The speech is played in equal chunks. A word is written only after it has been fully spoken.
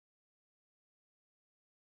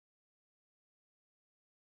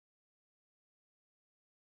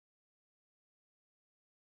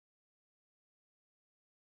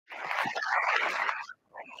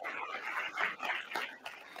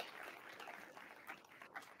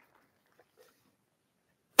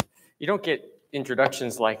You don't get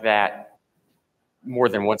introductions like that more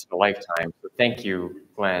than once in a lifetime. So thank you,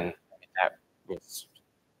 Glenn. That was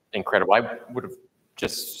incredible. I would have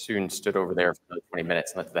just soon stood over there for another 20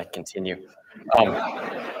 minutes and let that continue.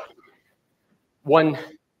 When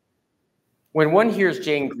one hears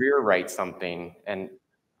Jane Greer write something, and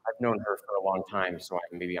I've known her for a long time, so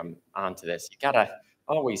maybe I'm onto this, you gotta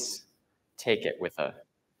always take it with a,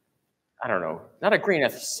 I don't know, not a grain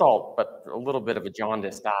of salt, but a little bit of a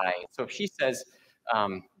jaundiced eye. So if she says,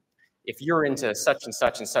 if you're into such and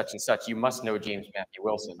such and such and such, you must know James Matthew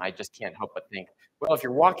Wilson. I just can't help but think, well, if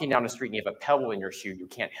you're walking down the street and you have a pebble in your shoe, you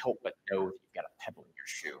can't help but know you've got a pebble in your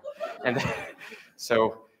shoe. And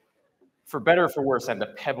so for better or for worse, I'm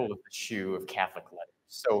the pebble of the shoe of Catholic letters.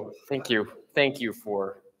 So thank you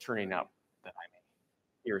for turning up that I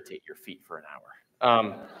may irritate your feet for an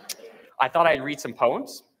hour. I thought I'd read some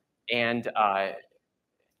poems and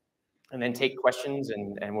then take questions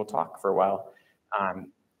and we'll talk for a while.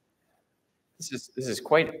 This is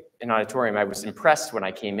quite an auditorium. I was impressed when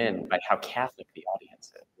I came in by how Catholic the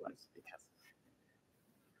audience was because,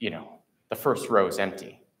 you know, the first row is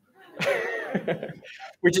empty,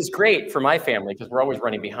 which is great for my family because we're always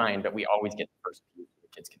running behind, but we always get the first pew so the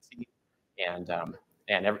kids can see.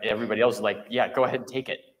 And everybody else is like, yeah, go ahead and take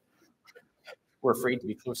it. We're afraid to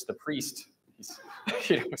be close to the priest.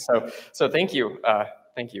 You know, so thank you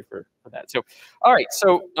for that. So, all right,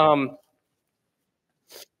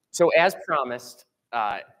 so as promised,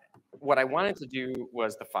 what I wanted to do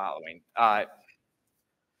was the following. Oh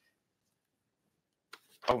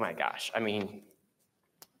my gosh, I mean,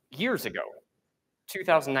 years ago,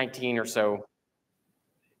 2019 or so,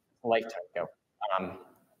 a lifetime ago,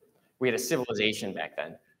 we had a civilization back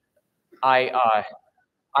then.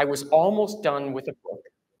 I was almost done with a book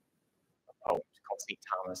of poems called St.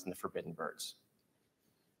 Thomas and the Forbidden Birds.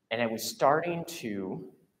 And I was starting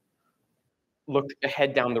to look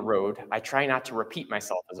ahead down the road. I try not to repeat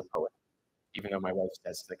myself as a poet, even though my wife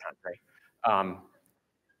says to the contrary.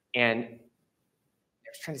 And I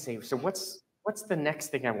was trying to say, so what's the next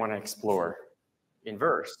thing I want to explore in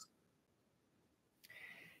verse?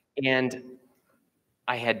 And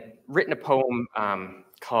I had written a poem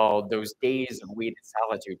called Those Days of Weighted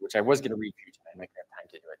Solitude, which I was going to read for you tonight. I'm not going to have time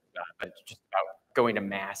to do it, but just about going to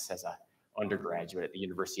Mass as an undergraduate at the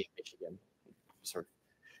University of Michigan, sort of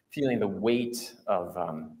feeling the weight of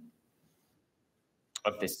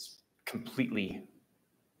this completely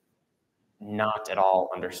not at all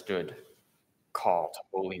understood call to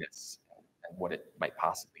holiness and what it might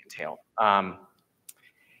possibly entail.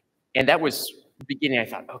 And that was the beginning. I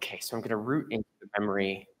thought, okay, so I'm going to root into the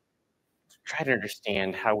memory, try to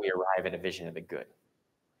understand how we arrive at a vision of the good.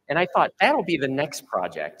 And I thought that'll be the next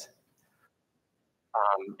project.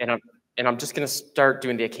 And I'm just going to start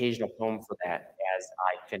doing the occasional poem for that as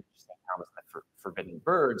I finish St. Thomas and the Forbidden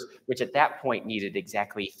Birds, which at that point needed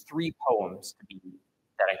exactly 3 poems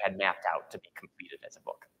that I had mapped out to be completed as a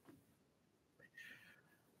book.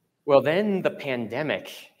 Well, then the pandemic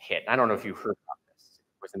hit. I don't know if you heard about this.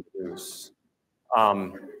 It was in the news.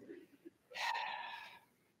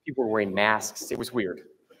 People were wearing masks. It was weird.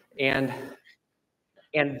 And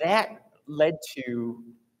that led to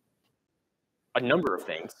a number of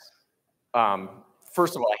things.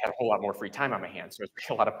 First of all, I had a whole lot more free time on my hands, so I was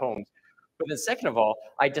reading a lot of poems. But then second of all,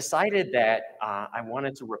 I decided that I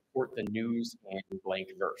wanted to report the news in blank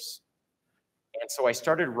verse. And so I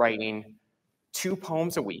started writing 2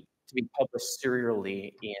 poems a week to be published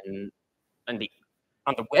serially on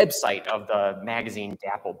the website of the magazine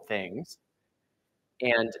Dappled Things.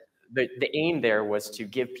 And the aim there was to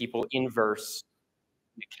give people in verse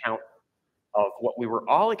an account of what we were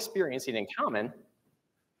all experiencing in common,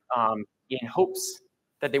 in hopes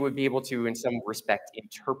that they would be able to, in some respect,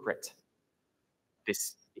 interpret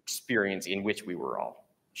this experience in which we were all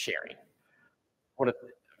sharing.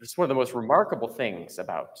 It's one of the most remarkable things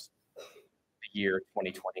about the year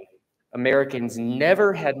 2020. Americans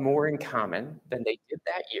never had more in common than they did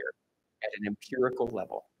that year at an empirical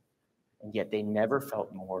level, and yet they never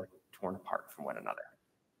felt more torn apart from one another.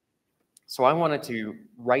 So I wanted to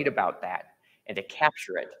write about that and to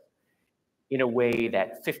capture it in a way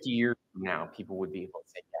that 50 years from now, people would be able to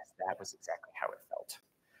say, yes, that was exactly how it felt.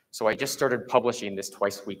 So I just started publishing this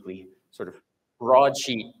twice weekly sort of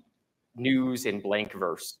broadsheet news in blank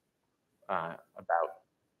verse about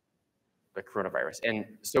the coronavirus. And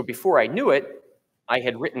so before I knew it, I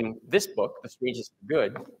had written this book, The Strangeness of the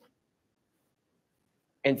Good,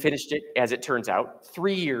 and finished it, as it turns out,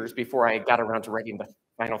 3 years before I got around to writing the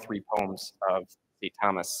final 3 poems of St.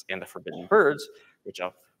 Thomas and the Forbidden Birds, which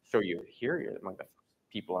I'll show you here. You're among the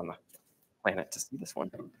people on the planet to see this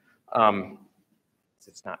one.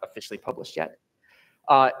 It's not officially published yet.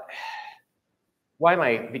 Why am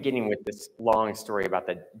I beginning with this long story about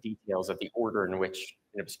the details of the order in which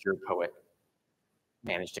an obscure poet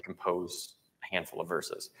managed to compose a handful of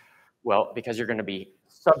verses? Well, because you're going to be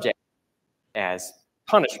subject as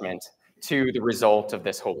punishment to the result of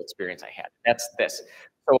this whole experience I had. That's this.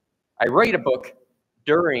 So I write a book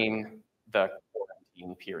during the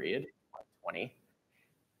quarantine period, 2020,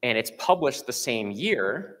 and it's published the same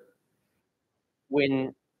year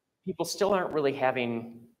when people still aren't really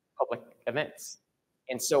having public events.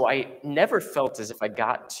 And so I never felt as if I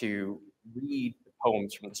got to read the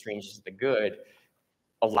poems from The Strangeness of the Good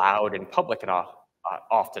aloud in public enough,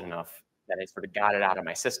 often enough that I sort of got it out of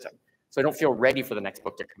my system. So I don't feel ready for the next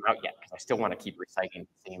book to come out yet, because I still want to keep reciting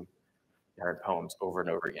the same darn poems over and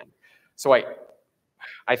over again. So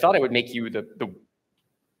I thought I would make you the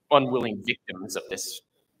unwilling victims of this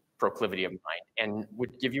proclivity of mine, and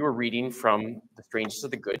would give you a reading from The Strangeness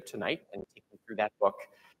of the Good tonight and take you through that book.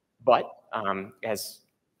 But as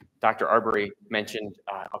Dr. Arbery mentioned,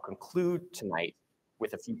 I'll conclude tonight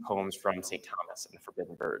with a few poems from St. Thomas and the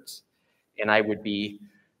Forbidden Birds. And I would be,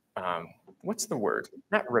 what's the word?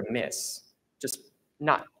 Not remiss, just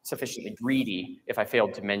not sufficiently greedy if I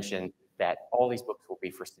failed to mention that all these books will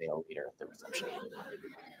be for sale later at the reception.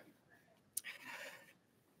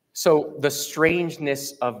 So, The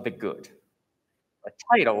Strangeness of the Good, a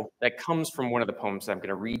title that comes from one of the poems that I'm going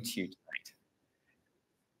to read to you tonight.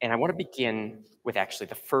 And I want to begin with actually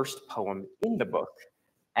the first poem in the book,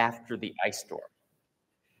 After the Ice Storm.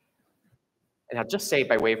 And I'll just say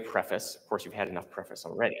by way of preface, of course you've had enough preface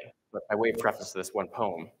already, but by way of preface to this one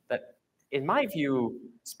poem, that in my view,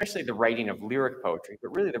 especially the writing of lyric poetry,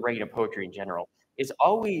 but really the writing of poetry in general, is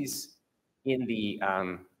always in the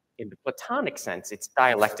Platonic sense, it's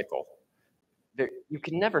dialectical. You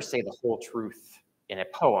can never say the whole truth in a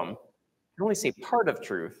poem. You can only say part of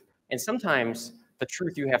truth. And sometimes the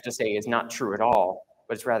truth you have to say is not true at all,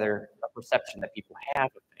 but it's rather a perception that people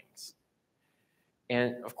have of things.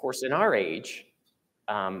 And of course, in our age,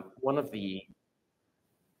 one of the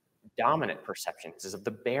dominant perceptions is of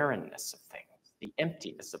the barrenness of things, the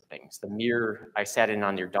emptiness of things. I sat in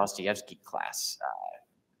on your Dostoevsky class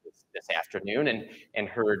this afternoon and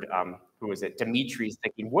heard, who was it, Dimitri's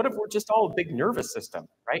thinking, what if we're just all a big nervous system,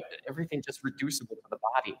 right? Everything just reducible to the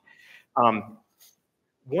body.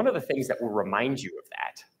 One of the things that will remind you of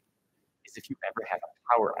that is if you ever have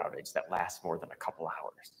a power outage that lasts more than a couple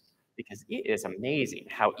hours. Because it is amazing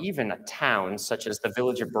how even a town such as the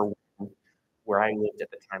village of Berwyn, where I lived at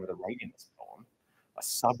the time of the writing of this poem, a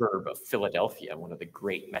suburb of Philadelphia, one of the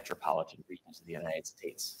great metropolitan regions of the United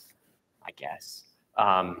States, I guess.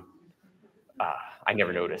 I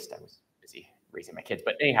never noticed. I was busy raising my kids.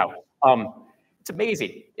 But anyhow, it's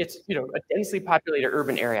amazing. It's a densely populated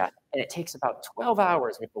urban area, and it takes about 12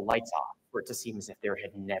 hours with the lights off for it to seem as if there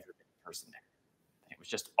had never been a person there. It was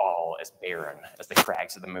just all as barren as the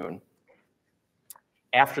crags of the moon.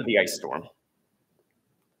 After the ice storm,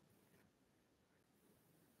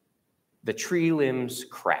 the tree limbs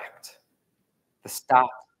cracked, the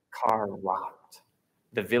stopped car rocked,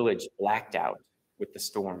 the village blacked out with the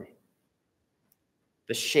storm.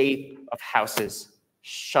 The shape of houses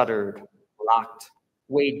shuddered, locked,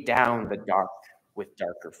 weighed down the dark with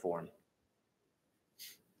darker form.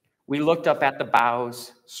 We looked up at the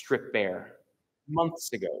boughs stripped bare,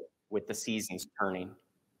 months ago with the seasons turning,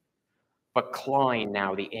 but clawing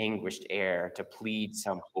now the anguished air to plead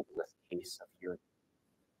some hopeless case of yearning.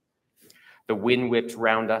 The wind whipped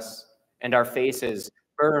round us, and our faces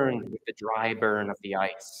burned with the dry burn of the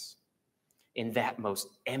ice, in that most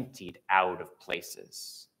emptied out of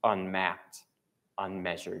places, unmapped,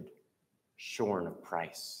 unmeasured, shorn of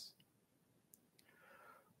price.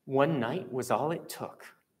 One night was all it took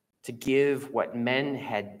to give what men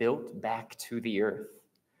had built back to the earth,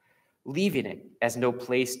 leaving it as no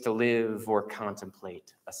place to live or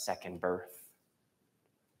contemplate a second birth.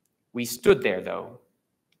 We stood there, though,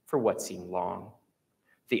 for what seemed long,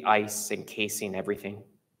 the ice encasing everything.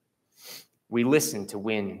 We listened to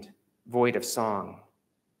wind, void of song.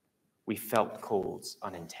 We felt cold's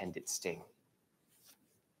unintended sting.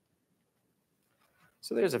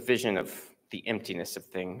 So there's a vision of the emptiness of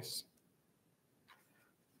things.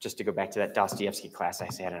 Just to go back to that Dostoevsky class I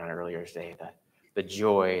sat in on earlier today, the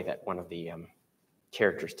joy that one of the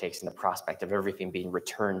characters takes in the prospect of everything being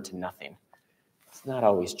returned to nothing. It's not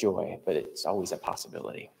always joy, but it's always a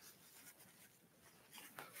possibility.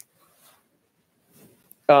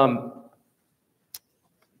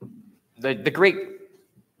 The great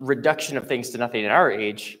reduction of things to nothing in our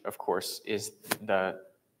age, of course, is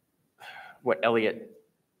what Eliot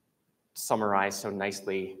summarized so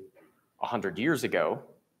nicely 100 years ago,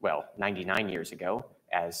 well, 99 years ago,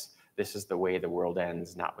 as this is the way the world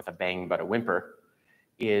ends, not with a bang but a whimper,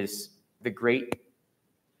 is the great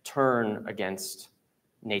turn against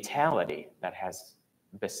natality that has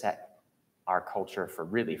beset our culture for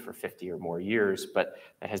 50 or more years, but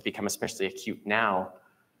that has become especially acute now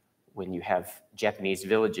when you have Japanese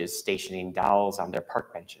villages stationing dolls on their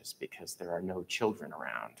park benches because there are no children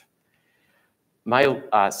around. My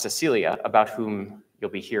Cecilia, about whom you'll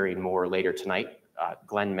be hearing more later tonight,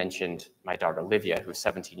 Glenn mentioned my daughter Livia, who's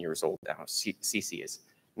 17 years old now. Cece is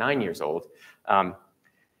 9 years old.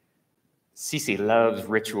 Cece loves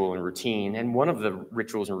ritual and routine, and one of the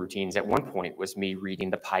rituals and routines at one point was me reading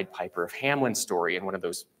the Pied Piper of Hamelin story in one of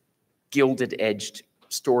those gilded-edged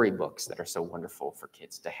storybooks that are so wonderful for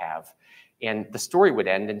kids to have. And the story would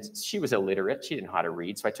end, and she was illiterate. She didn't know how to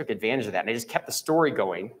read, so I took advantage of that, and I just kept the story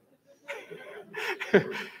going.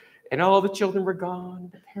 And all the children were gone.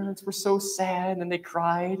 The parents were so sad, and they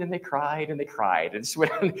cried, and they cried, and they cried. And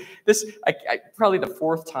probably the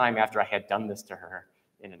fourth time after I had done this to her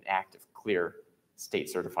in an act of clear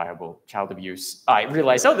state certifiable child abuse, I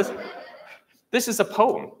realized, oh, this is a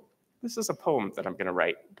poem. This is a poem that I'm going to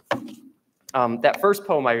write. That first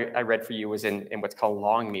poem I read for you was in what's called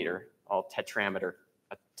long meter, all tetrameter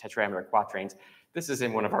quatrains. This is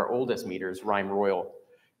in one of our oldest meters, rhyme royal.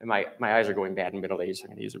 And my eyes are going bad in middle age, so I'm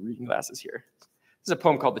going to use the reading glasses here. This is a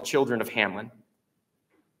poem called The Children of Hamelin.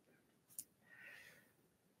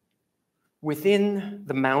 Within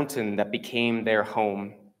the mountain that became their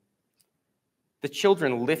home, the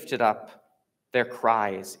children lifted up their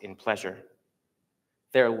cries in pleasure,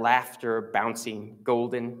 their laughter bouncing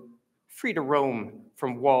golden, free to roam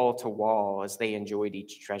from wall to wall as they enjoyed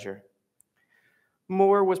each treasure.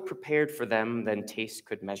 More was prepared for them than taste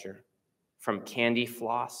could measure, from candy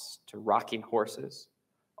floss to rocking horses,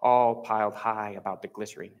 all piled high about the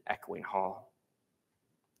glittering, echoing hall.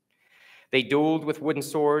 They dueled with wooden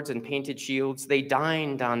swords and painted shields. They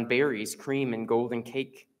dined on berries, cream, and golden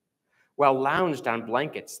cake, while lounged on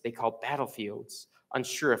blankets they called battlefields,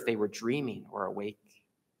 unsure if they were dreaming or awake.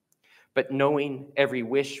 But knowing every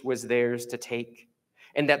wish was theirs to take,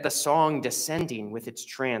 and that the song descending with its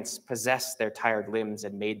trance possessed their tired limbs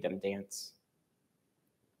and made them dance.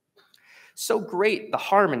 So great the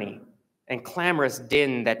harmony and clamorous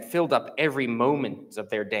din that filled up every moment of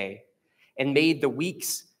their day and made the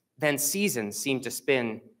weeks, then seasons, seem to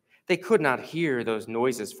spin, they could not hear those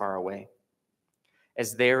noises far away.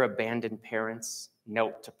 As their abandoned parents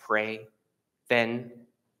knelt to pray, then,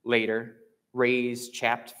 later, raised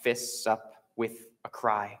chapped fists up with a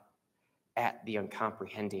cry at the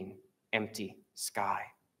uncomprehending, empty sky.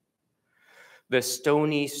 The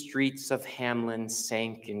stony streets of Hamelin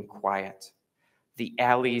sank in quiet. The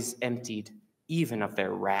alleys emptied even of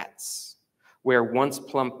their rats, where once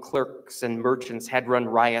plump clerks and merchants had run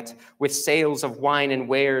riot with sales of wine and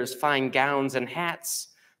wares, fine gowns and hats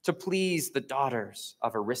to please the daughters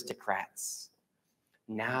of aristocrats.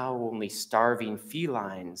 Now only starving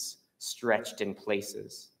felines stretched in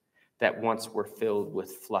places that once were filled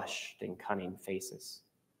with flushed and cunning faces.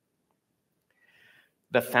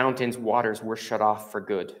 The fountain's waters were shut off for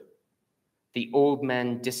good. The old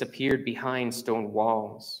men disappeared behind stone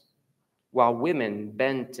walls, while women,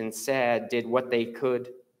 bent and sad, did what they could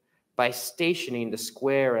by stationing the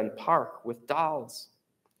square and park with dolls,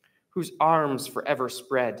 whose arms forever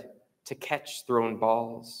spread to catch thrown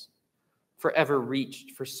balls, forever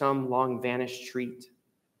reached for some long-vanished treat,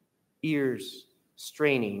 ears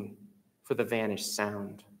straining for the vanished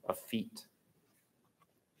sound of feet.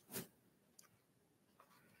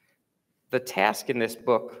 The task in this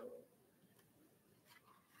book,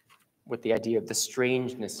 with the idea of the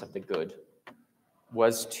strangeness of the good,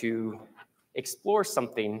 was to explore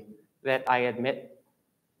something that I admit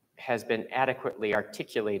has been adequately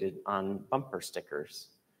articulated on bumper stickers.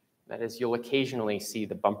 That is, you'll occasionally see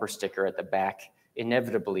the bumper sticker at the back,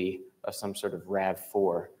 inevitably of some sort of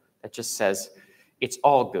RAV4, that just says, "It's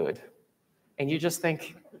all good." And you just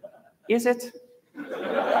think, is it?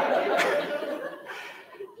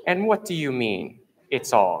 And what do you mean,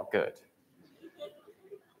 it's all good?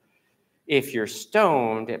 If you're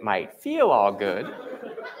stoned, it might feel all good,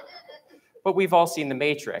 but we've all seen The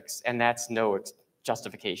Matrix, and that's no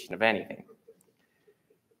justification of anything.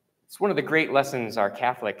 It's one of the great lessons our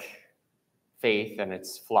Catholic faith and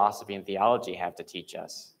its philosophy and theology have to teach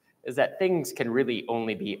us, is that things can really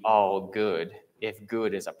only be all good if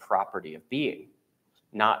good is a property of being,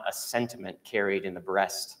 not a sentiment carried in the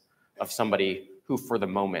breast of somebody who, for the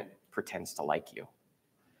moment, pretends to like you.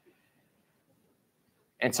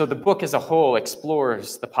 And so the book as a whole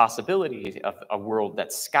explores the possibility of a world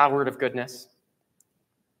that's scoured of goodness,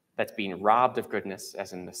 that's being robbed of goodness,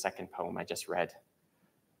 as in the second poem I just read,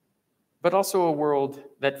 but also a world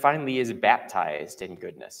that finally is baptized in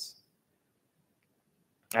goodness.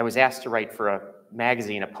 I was asked to write for a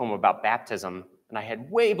magazine a poem about baptism, and I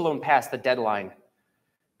had way blown past the deadline,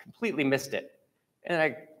 completely missed it. And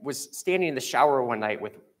I was standing in the shower one night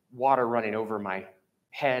with water running over my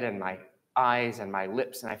head and my eyes and my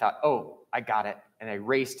lips, and I thought, oh, I got it. And I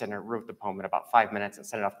raced and I wrote the poem in about 5 minutes and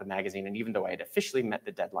sent it off to the magazine. And even though I had officially met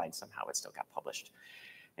the deadline, somehow it still got published.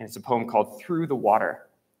 And it's a poem called Through the Water,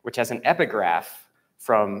 which has an epigraph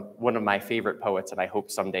from one of my favorite poets, and I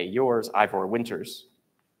hope someday yours, Ivor Winters.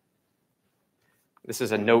 This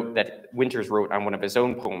is a note that Winters wrote on one of his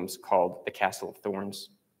own poems called The Castle of Thorns.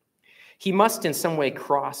 He must in some way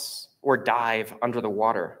cross or dive under the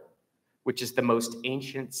water, which is the most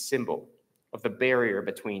ancient symbol of the barrier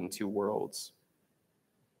between two worlds.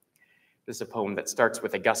 This is a poem that starts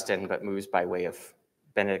with Augustine, but moves by way of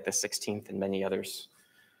Benedict XVI and many others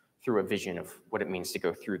through a vision of what it means to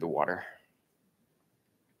go through the water.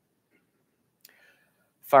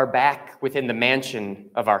 Far back within the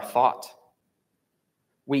mansion of our thought,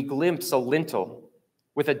 we glimpse a lintel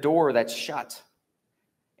with a door that's shut,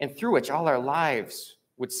 and through which all our lives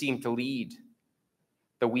would seem to lead,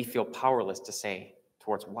 though we feel powerless to say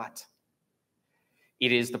towards what.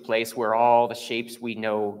 It is the place where all the shapes we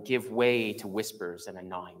know give way to whispers and a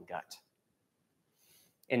gnawing gut.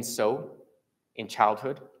 And so, in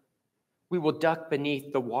childhood, we will duck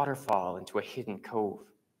beneath the waterfall into a hidden cove.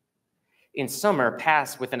 In summer,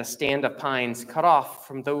 pass within a stand of pines cut off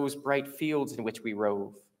from those bright fields in which we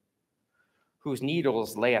rove, whose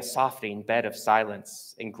needles lay a softening bed of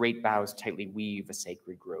silence, and great boughs tightly weave a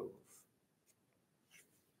sacred grove.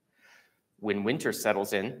 When winter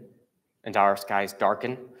settles in and our skies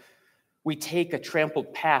darken, we take a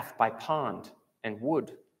trampled path by pond and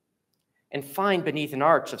wood, and find beneath an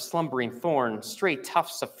arch of slumbering thorn stray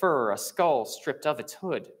tufts of fur, a skull stripped of its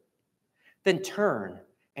hood. Then turn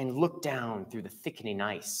and look down through the thickening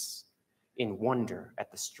ice in wonder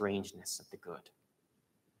at the strangeness of the good.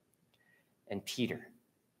 And Peter,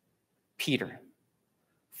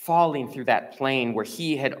 falling through that plain where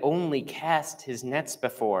he had only cast his nets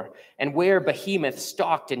before, and where behemoth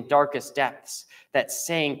stalked in darkest depths that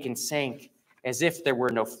sank and sank as if there were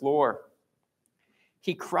no floor.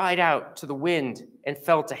 He cried out to the wind and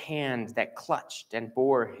felt a hand that clutched and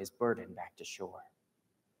bore his burden back to shore.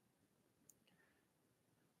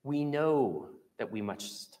 We know that we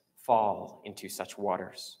must fall into such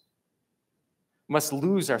waters, must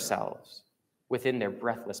lose ourselves within their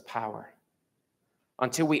breathless power,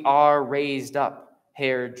 until we are raised up,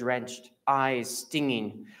 hair drenched, eyes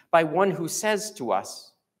stinging, by one who says to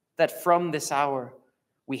us that from this hour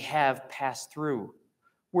we have passed through.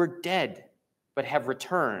 We're dead, but have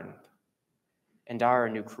returned, and are a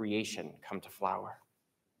new creation come to flower.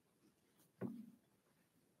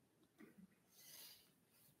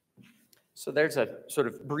 So there's a sort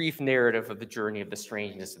of brief narrative of the journey of the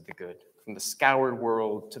strangeness of the good, from the scoured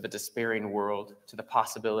world to the despairing world to the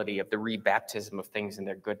possibility of the rebaptism of things in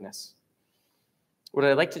their goodness. What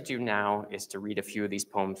I'd like to do now is to read a few of these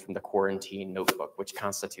poems from the Quarantine Notebook, which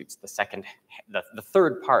constitutes the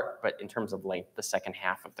third part, but in terms of length, the second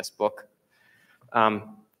half of this book.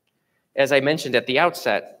 As I mentioned at the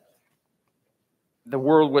outset, the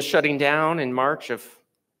world was shutting down in March of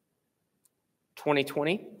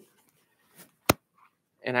 2020.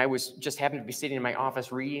 And I was just happened to be sitting in my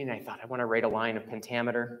office reading, and I thought, I want to write a line of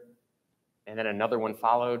pentameter. And then another one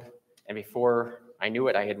followed. And before I knew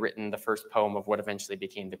it, I had written the first poem of what eventually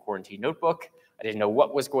became the Quarantine Notebook. I didn't know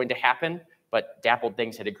what was going to happen, but Dappled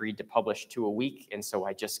Things had agreed to publish 2 a week. And so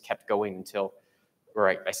I just kept going until, or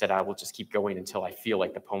I said, I will just keep going until I feel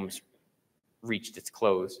like the poem's reached its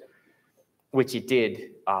close, which it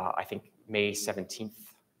did, I think, May 17th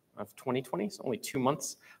of 2020. So only 2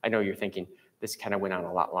 months. I know you're thinking, this kind of went on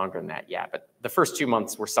a lot longer than that. Yeah, but the first 2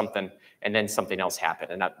 months were something, and then something else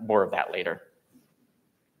happened, and more of that later.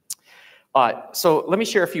 So let me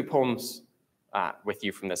share a few poems with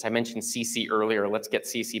you from this. I mentioned Cece earlier. Let's get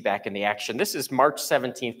Cece back in the action. This is March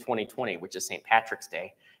 17th, 2020, which is St. Patrick's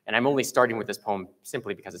Day. And I'm only starting with this poem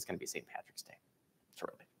simply because it's going to be St. Patrick's Day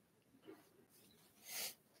shortly.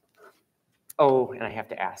 Oh, and I have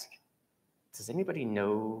to ask, does anybody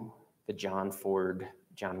know the John Ford,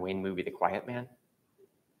 John Wayne movie, The Quiet Man?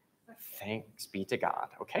 Thanks be to God,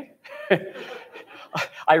 okay?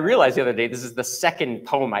 I realized the other day, this is the second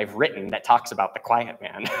poem I've written that talks about The Quiet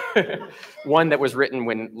Man. One that was written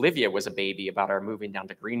when Livia was a baby about our moving down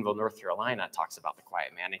to Greenville, North Carolina, talks about The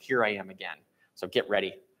Quiet Man, and here I am again. So get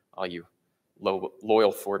ready, all you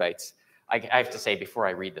loyal Fordites. I have to say, before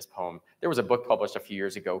I read this poem, there was a book published a few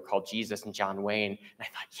years ago called Jesus and John Wayne, and I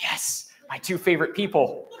thought, yes, my two favorite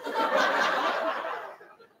people.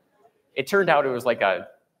 It turned out it was like a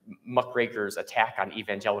muckraker's attack on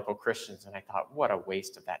evangelical Christians, and I thought, what a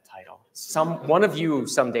waste of that title. One of you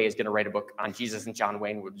someday is going to write a book on Jesus and John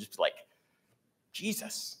Wayne, would just be like,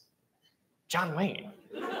 Jesus, John Wayne,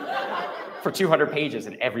 for 200 pages,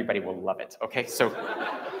 and everybody will love it. Okay, so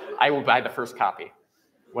I will buy the first copy.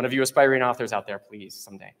 One of you aspiring authors out there, please,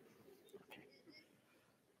 someday. Okay.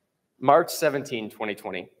 March 17,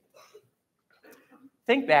 2020.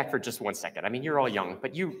 Think back for just 1 second. I mean, you're all young,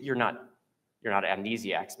 but you're not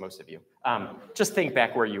amnesiacs, most of you. Just think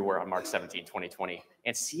back where you were on March 17, 2020,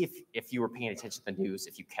 and see if you were paying attention to the news,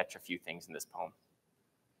 if you catch a few things in this poem.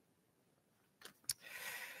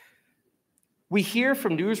 We hear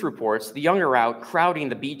from news reports the young are out crowding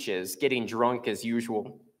the beaches, getting drunk as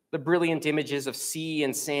usual. The brilliant images of sea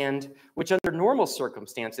and sand, which under normal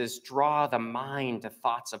circumstances draw the mind to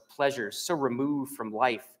thoughts of pleasures so removed from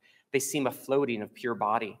life, they seem a floating of pure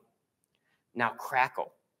body, now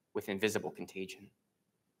crackle with invisible contagion.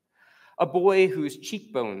 A boy whose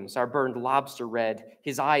cheekbones are burned lobster red,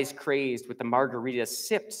 his eyes crazed with the margarita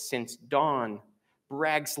sipped since dawn,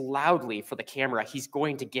 brags loudly for the camera he's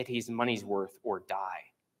going to get his money's worth or die.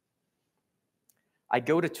 I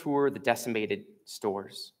go to tour the decimated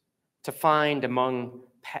stores to find among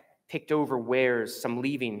picked over wares some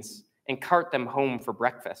leavings and cart them home for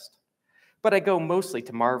breakfast. But I go mostly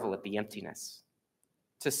to marvel at the emptiness,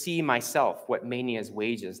 to see myself what mania's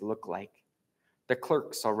wages look like. The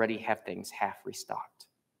clerks already have things half restocked.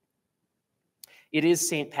 It is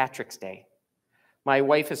St. Patrick's Day. My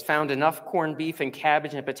wife has found enough corned beef and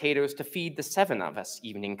cabbage and potatoes to feed the 7 of us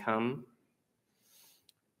evening come.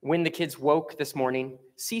 When the kids woke this morning,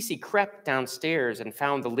 Cece crept downstairs and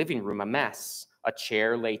found the living room a mess. A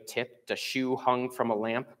chair lay tipped, a shoe hung from a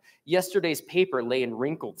lamp. Yesterday's paper lay in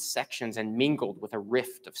wrinkled sections and mingled with a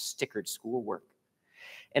rift of stickered schoolwork.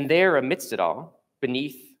 And there, amidst it all,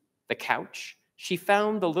 beneath the couch, she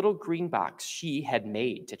found the little green box she had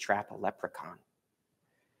made to trap a leprechaun.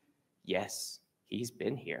 Yes, he's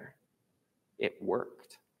been here. It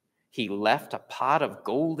worked. He left a pot of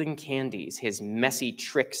golden candies, his messy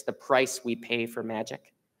tricks, the price we pay for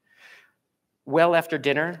magic. Well, after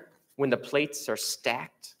dinner, when the plates are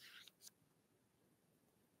stacked,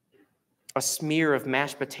 a smear of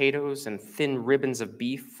mashed potatoes and thin ribbons of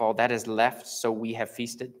beef, all that is left, so we have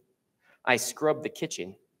feasted. I scrub the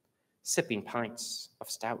kitchen, sipping pints of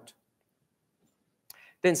stout.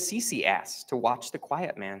 Then Cece asks to watch The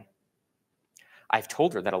Quiet Man. I've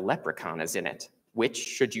told her that a leprechaun is in it, which,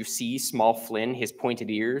 should you see small Flynn, his pointed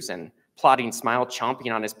ears, and plodding smile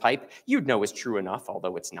chomping on his pipe, you'd know is true enough,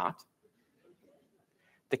 although it's not.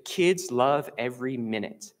 The kids love every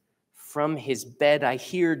minute. From his bed, I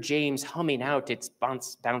hear James humming out its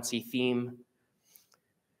bouncy theme.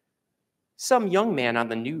 Some young man on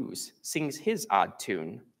the news sings his odd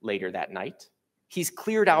tune later that night. He's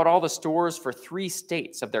cleared out all the stores for 3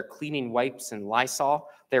 states of their cleaning wipes and Lysol,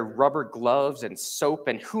 their rubber gloves and soap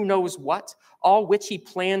and who knows what, all which he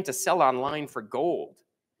planned to sell online for gold.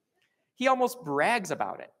 He almost brags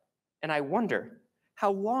about it, and I wonder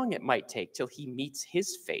how long it might take till he meets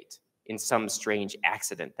his fate in some strange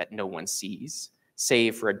accident that no one sees,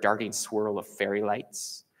 save for a darting swirl of fairy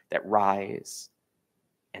lights that rise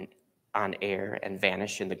and on air and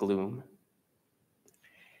vanish in the gloom.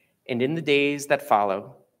 And in the days that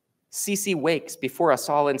follow, Cece wakes before us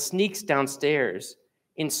all and sneaks downstairs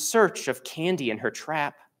in search of candy in her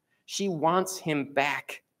trap. She wants him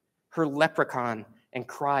back, her leprechaun, and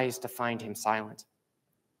cries to find him silent.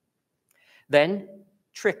 Then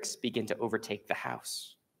tricks begin to overtake the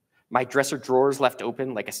house. My dresser drawers left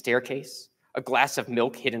open like a staircase, a glass of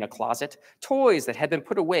milk hid in a closet, toys that had been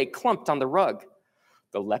put away clumped on the rug.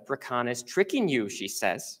 The leprechaun is tricking you, she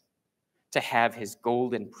says, to have his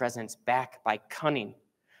golden presence back by cunning,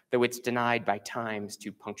 though it's denied by time's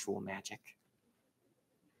too punctual magic.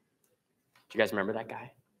 Do you guys remember that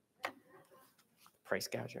guy? Price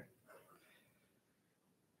gouger.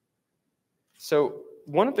 So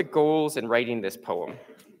one of the goals in writing this poem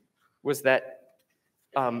was that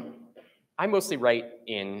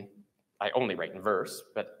I only write in verse,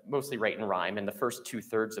 but mostly write in rhyme. And the first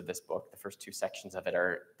 2/3 of this book, the first 2 sections of it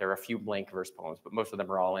there are a few blank verse poems, but most of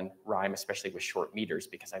them are all in rhyme, especially with short meters,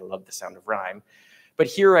 because I love the sound of rhyme. But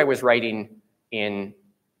here I was writing in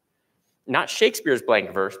not Shakespeare's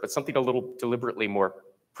blank verse, but something a little deliberately more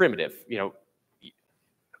primitive. You know,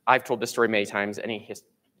 I've told this story many times.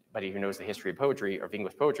 Anybody who knows the history of poetry or of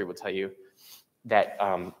English poetry will tell you that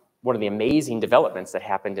one of the amazing developments that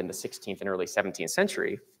happened in the 16th and early 17th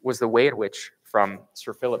century was the way in which, from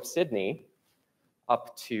Sir Philip Sidney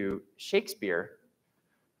up to Shakespeare,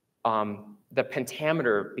 the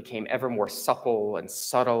pentameter became ever more supple and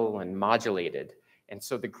subtle and modulated. And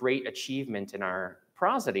so the great achievement in our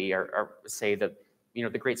prosody are say, the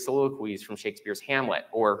great soliloquies from Shakespeare's Hamlet,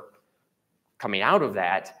 or coming out of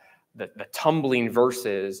that, the tumbling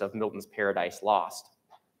verses of Milton's Paradise Lost,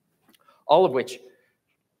 all of which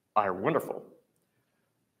are wonderful.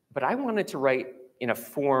 But I wanted to write in a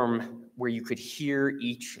form where you could hear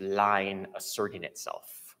each line asserting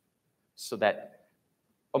itself, so that,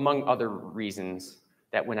 among other reasons,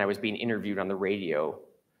 that when I was being interviewed on the radio,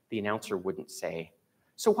 the announcer wouldn't say,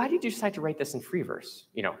 "So why did you decide to write this in free verse?"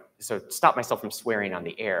 So to stop myself from swearing on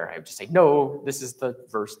the air, I would just say, "No, this is the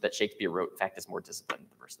verse that Shakespeare wrote. In fact, it's more disciplined than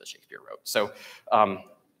the verse that Shakespeare wrote." So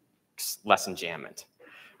less enjambment.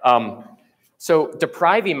 So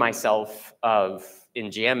depriving myself of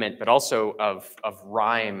enjambment, but also of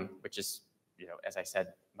rhyme, which is, as I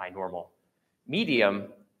said, my normal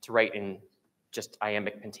medium, to write in just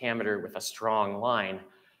iambic pentameter with a strong line,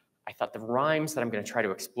 I thought the rhymes that I'm going to try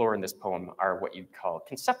to explore in this poem are what you'd call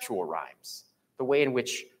conceptual rhymes, the way in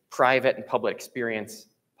which private and public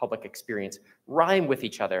experience rhyme with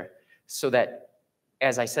each other, so that,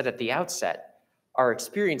 as I said at the outset, our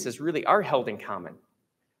experiences really are held in common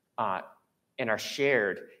and are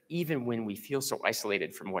shared even when we feel so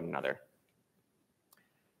isolated from one another.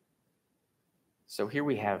 So here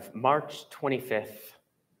we have March 25th,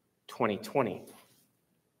 2020.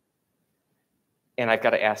 And I've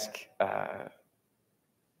got to ask,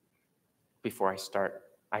 before I start,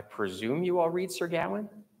 I presume you all read Sir Gawain?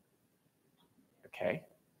 Okay.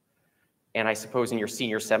 And I suppose in your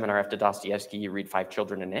senior seminar after Dostoevsky, you read Five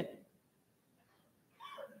Children in It?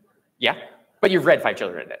 Yeah? But you've read Five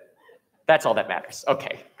Children in It. That's all that matters.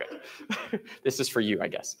 Okay, good. This is for you, I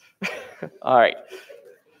guess. All right.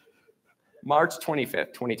 March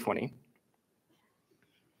 25th, 2020.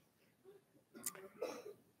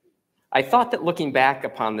 I thought that looking back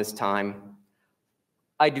upon this time,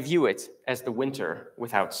 I'd view it as the winter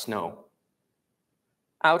without snow.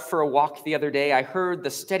 Out for a walk the other day, I heard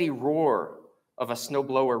the steady roar of a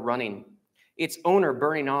snowblower running, its owner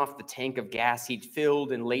burning off the tank of gas he'd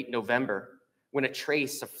filled in late November, when a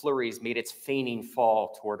trace of flurries made its feigning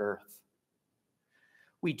fall toward earth.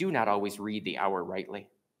 We do not always read the hour rightly.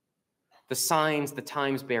 The signs the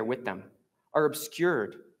times bear with them are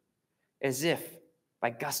obscured, as if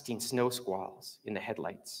by gusting snow squalls in the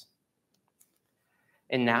headlights.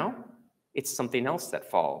 And now, it's something else that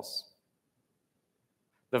falls.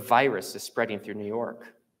 The virus is spreading through New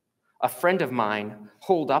York. A friend of mine,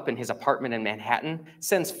 holed up in his apartment in Manhattan,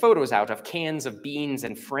 sends photos out of cans of beans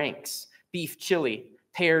and franks, beef chili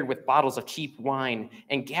paired with bottles of cheap wine,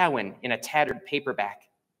 and Gawain in a tattered paperback,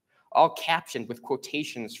 all captioned with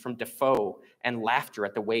quotations from Defoe and laughter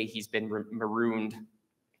at the way he's been marooned.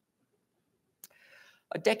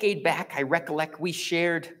 A decade back, I recollect we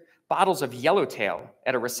shared bottles of Yellowtail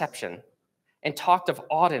at a reception and talked of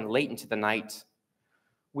Auden late into the night.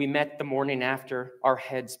 We met the morning after, our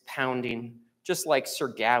heads pounding, just like Sir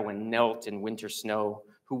Gawain knelt in winter snow,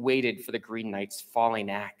 who waited for the Green Knight's falling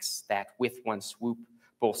axe that, with one swoop,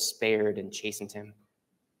 both spared and chastened him.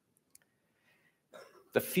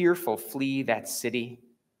 The fearful flee that city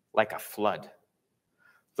like a flood.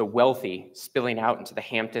 The wealthy spilling out into the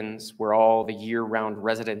Hamptons, where all the year-round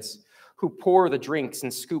residents who pour the drinks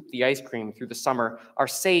and scoop the ice cream through the summer are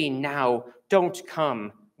saying now, "Don't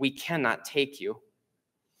come, we cannot take you."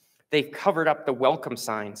 They've covered up the welcome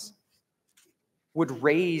signs, would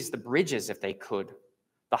raise the bridges if they could.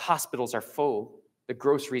 The hospitals are full, the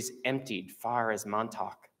groceries emptied far as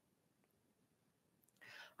Montauk.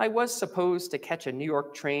 I was supposed to catch a New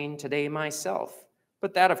York train today myself,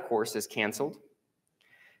 but that, of course, is canceled.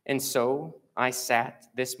 And so I sat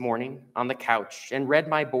this morning on the couch and read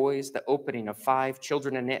my boys the opening of Five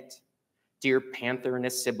Children in It. Dear Panther and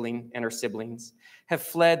his sibling and her siblings have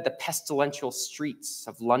fled the pestilential streets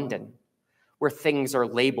of London, where things are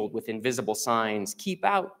labeled with invisible signs, keep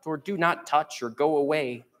out or do not touch or go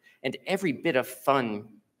away, and every bit of fun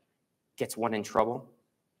gets one in trouble.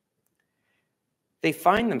 They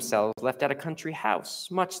find themselves left at a country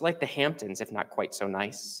house, much like the Hamptons, if not quite so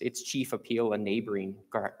nice, its chief appeal a neighboring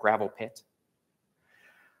gravel pit.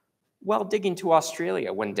 While digging to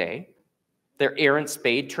Australia one day, their errant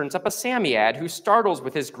spade turns up a Samiad who startles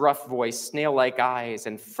with his gruff voice, snail-like eyes,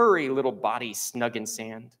 and furry little body snug in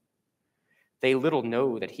sand. They little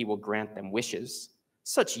know that he will grant them wishes,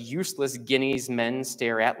 Such useless guineas men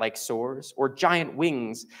stare at like sores, or giant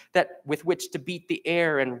wings with which to beat the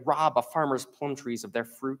air and rob a farmer's plum trees of their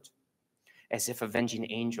fruit, as if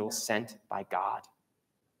avenging angels sent by God.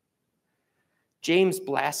 James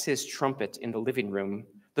blasts his trumpet in the living room.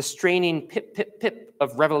 The straining pip, pip, pip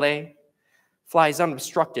of reveille flies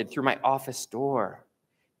unobstructed through my office door.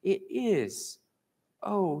 It is,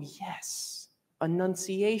 oh yes,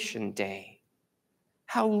 Annunciation Day.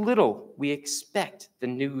 How little we expect the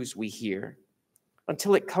news we hear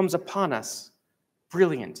until it comes upon us,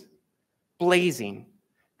 brilliant, blazing,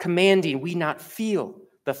 commanding we not feel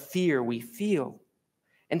the fear we feel,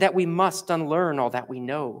 and that we must unlearn all that we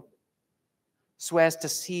know, so as to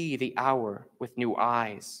see the hour with new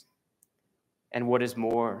eyes, and what is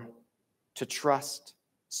more, to trust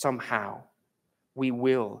somehow we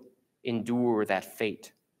will endure that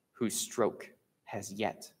fate whose stroke has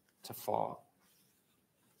yet to fall.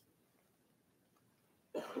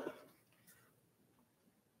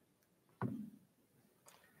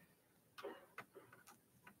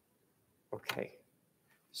 Okay,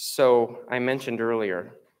 so I mentioned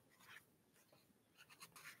earlier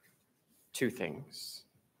two things.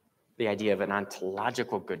 The idea of an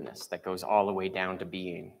ontological goodness that goes all the way down to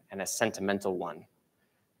being, and a sentimental one,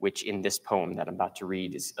 which in this poem that I'm about to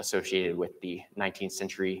read is associated with the 19th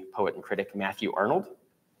century poet and critic Matthew Arnold,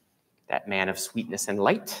 that man of sweetness and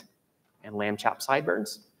light and lamb chop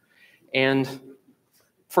sideburns. And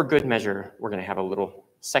for good measure, we're going to have a little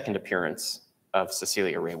second appearance of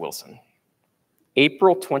Cecilia Ray Wilson.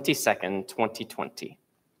 April 22nd, 2020.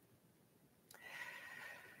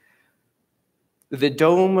 The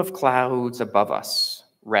dome of clouds above us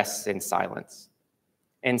rests in silence,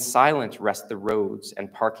 and silent rest the roads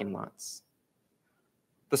and parking lots.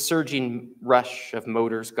 The surging rush of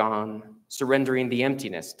motors gone, surrendering the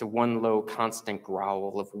emptiness to one low constant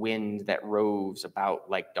growl of wind that roves about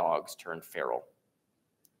like dogs turned feral.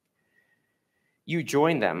 You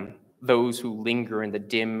join them, those who linger in the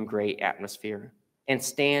dim gray atmosphere, and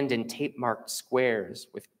stand in tape-marked squares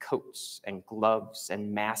with coats and gloves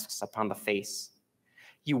and masks upon the face.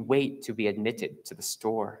 You wait to be admitted to the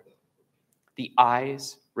store. The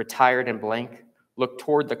eyes, retired and blank, look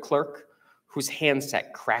toward the clerk, whose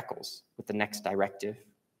handset crackles with the next directive.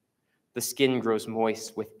 The skin grows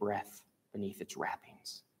moist with breath beneath its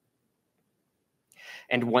wrappings.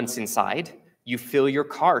 And once inside, you fill your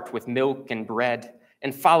cart with milk and bread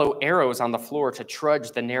and follow arrows on the floor to trudge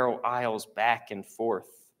the narrow aisles back and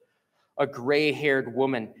forth. A gray-haired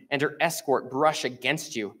woman and her escort brush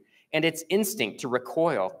against you, and its instinct to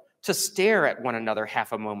recoil, to stare at one another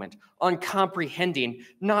half a moment, uncomprehending,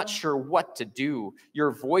 not sure what to do. Your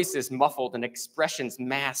voice is muffled and expressions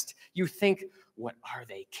masked. You think, what are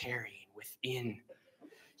they carrying within?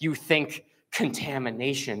 You think,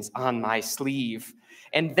 contamination's on my sleeve,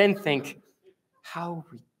 and then think, how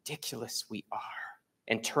ridiculous we are,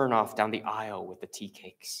 and turn off down the aisle with the tea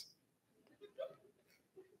cakes.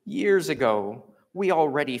 Years ago, we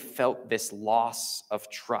already felt this loss of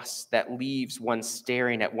trust that leaves one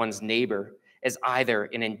staring at one's neighbor as either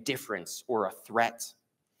an indifference or a threat.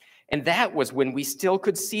 And that was when we still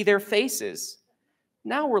could see their faces.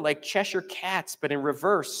 Now we're like Cheshire cats, but in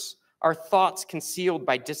reverse, our thoughts concealed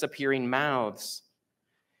by disappearing mouths.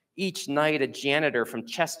 Each night, a janitor from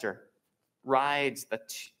Chester rides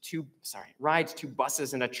two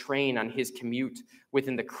buses and a train on his commute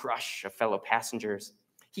within the crush of fellow passengers.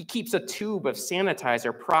 He keeps a tube of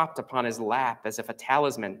sanitizer propped upon his lap as if a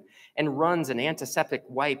talisman and runs an antiseptic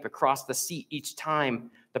wipe across the seat each time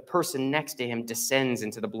the person next to him descends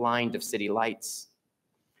into the blind of city lights.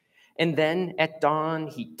 And then at dawn,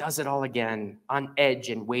 he does it all again, on edge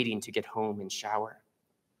and waiting to get home and shower.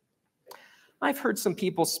 I've heard some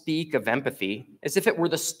people speak of empathy as if it were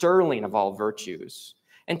the sterling of all virtues,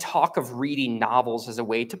 and talk of reading novels as a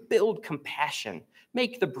way to build compassion,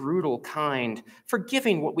 make the brutal kind,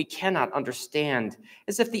 forgiving what we cannot understand,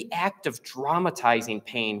 as if the act of dramatizing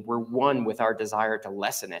pain were one with our desire to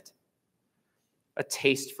lessen it. A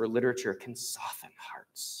taste for literature can soften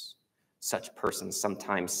hearts, such persons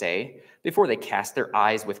sometimes say, before they cast their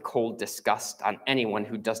eyes with cold disgust on anyone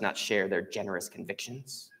who does not share their generous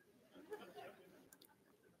convictions.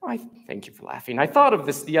 Thank you for laughing. I thought of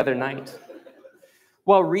this the other night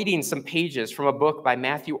while reading some pages from a book by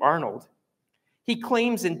Matthew Arnold. He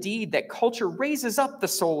claims indeed that culture raises up the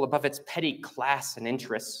soul above its petty class and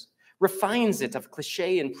interests, refines it of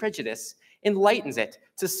cliché and prejudice, enlightens it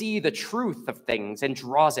to see the truth of things, and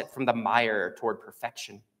draws it from the mire toward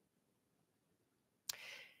perfection.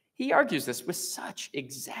 He argues this with such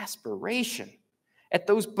exasperation at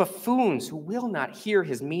those buffoons who will not hear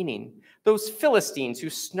his meaning, those Philistines who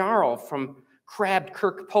snarl from crabbed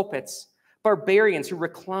kirk pulpits, barbarians who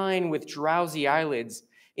recline with drowsy eyelids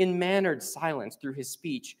in mannered silence through his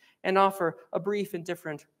speech and offer a brief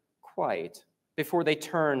indifferent quiet before they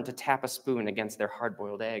turn to tap a spoon against their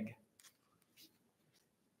hard-boiled egg.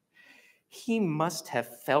 He must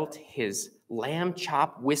have felt his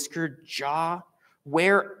lamb-chop-whiskered jaw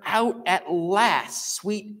wear out at last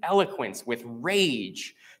sweet eloquence with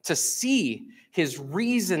rage, to see his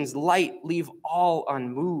reason's light leave all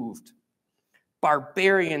unmoved.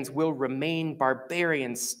 Barbarians will remain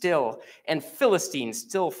barbarians still, and Philistines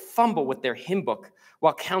still fumble with their hymn book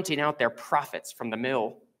while counting out their profits from the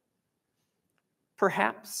mill.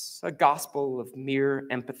 Perhaps a gospel of mere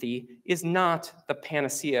empathy is not the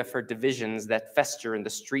panacea for divisions that fester in the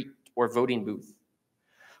street or voting booth,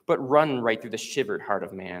 but run right through the shivered heart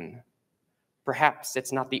of man. Perhaps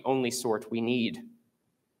it's not the only sort we need.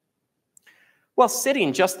 While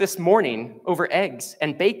sitting just this morning over eggs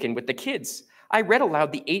and bacon with the kids, I read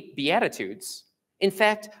aloud the 8 Beatitudes. In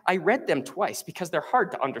fact, I read them twice because they're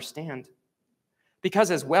hard to understand. Because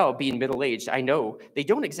as well, being middle-aged, I know they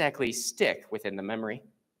don't exactly stick within the memory.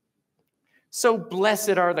 So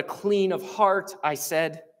blessed are the clean of heart, I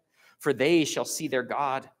said, for they shall see their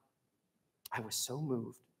God. I was so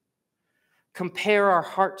moved. Compare our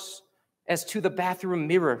hearts as to the bathroom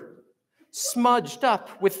mirror, smudged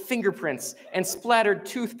up with fingerprints and splattered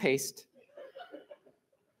toothpaste.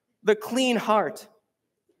 The clean heart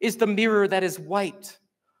is the mirror that is white,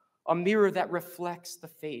 a mirror that reflects the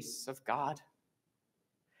face of God.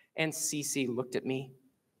 And Cece looked at me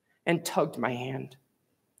and tugged my hand.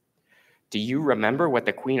 Do you remember what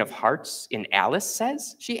the Queen of Hearts in Alice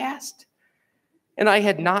says? She asked. And I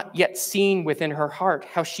had not yet seen within her heart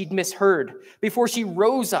how she'd misheard before she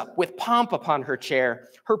rose up with pomp upon her chair,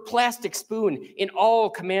 her plastic spoon in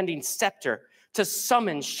all-commanding scepter, to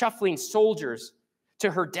summon shuffling soldiers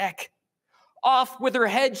to her deck. Off with her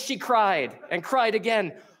head, she cried, and cried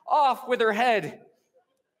again, off with her head.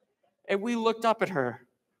 And we looked up at her,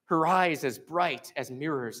 her eyes as bright as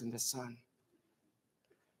mirrors in the sun.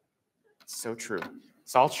 It's so true.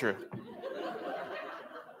 It's all true.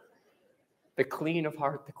 The Queen of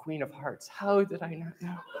Heart, the Queen of Hearts. How did I not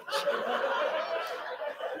know?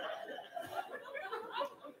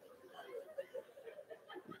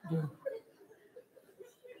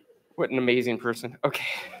 What an amazing person. Okay.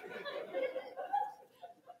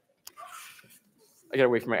 I gotta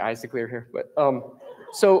wait for my eyes to clear here. But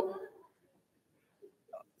so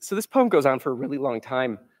this poem goes on for a really long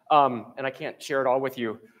time, and I can't share it all with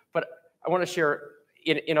you. But I want to share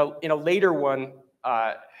in a later one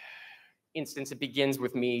instance. It begins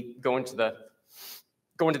with me going to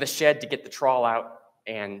the shed to get the trawl out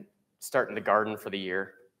and starting the garden for the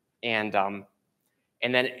year, and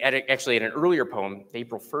then actually in an earlier poem, the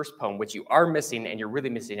April 1st poem, which you are missing and you're really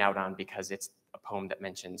missing out on because it's a poem that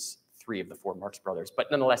mentions 3 of the 4 Marx Brothers. But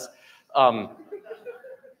nonetheless, I'm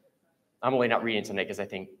only not reading tonight because I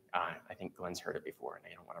think Glenn's heard it before and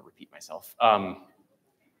I don't want to repeat myself.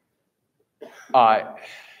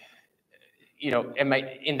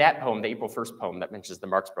 In that poem, the April 1st poem that mentions the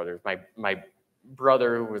Marx Brothers, my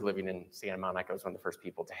brother, who was living in Santa Monica, was one of the first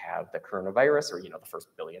people to have the coronavirus, or the first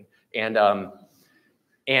billion, and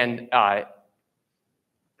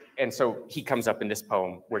so he comes up in this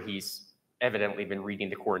poem where he's evidently been reading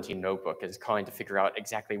the quarantine notebook and is calling to figure out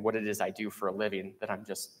exactly what it is I do for a living, that I'm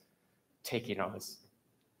just taking all this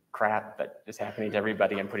crap that is happening to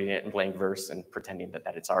everybody and putting it in blank verse and pretending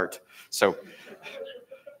that it's art. So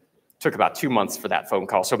took about 2 months for that phone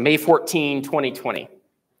call. So May 14, 2020.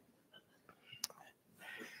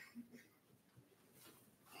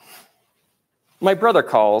 My brother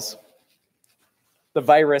calls. The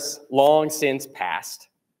virus long since passed,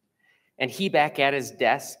 and he back at his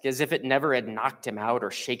desk as if it never had knocked him out or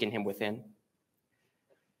shaken him within.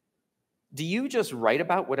 Do you just write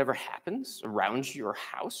about whatever happens around your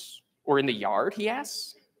house or in the yard, he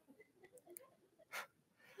asks.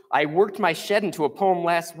 I worked my shed into a poem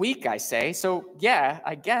last week, I say, so yeah,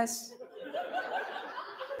 I guess.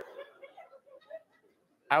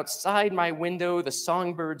 Outside my window, the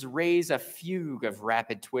songbirds raise a fugue of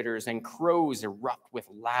rapid twitters and crows erupt with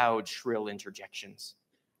loud, shrill interjections.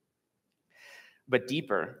 But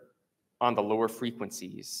deeper, on the lower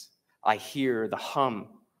frequencies, I hear the hum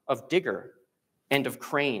of digger and of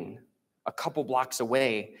crane a couple blocks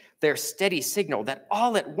away, their steady signal that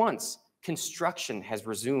all at once construction has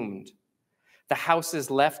resumed. The houses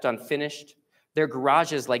left unfinished, their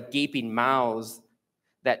garages like gaping mouths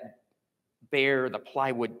that bear the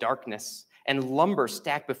plywood darkness, and lumber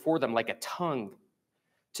stacked before them like a tongue.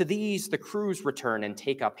 To these, the crews return and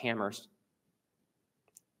take up hammers.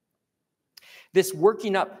 This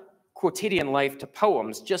working up quotidian life to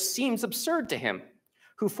poems just seems absurd to him,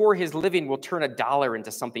 who for his living will turn $1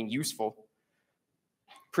 into something useful,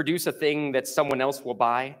 produce a thing that someone else will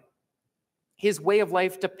buy. His way of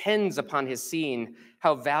life depends upon his seeing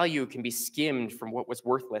how value can be skimmed from what was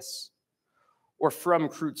worthless, or from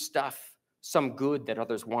crude stuff, some good that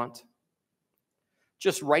others want.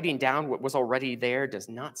 Just writing down what was already there does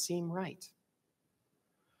not seem right.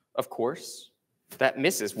 Of course, that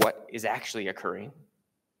misses what is actually occurring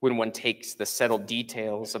when one takes the settled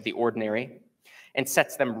details of the ordinary and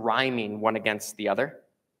sets them rhyming one against the other,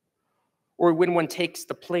 or when one takes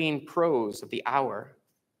the plain prose of the hour,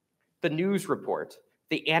 the news report,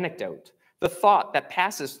 the anecdote, the thought that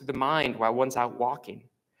passes through the mind while one's out walking,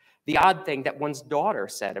 the odd thing that one's daughter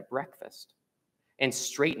said at breakfast, and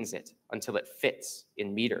straightens it until it fits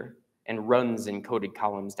in meter and runs in coded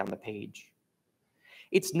columns down the page.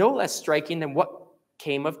 It's no less striking than what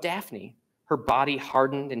came of Daphne, her body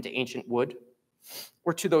hardened into ancient wood,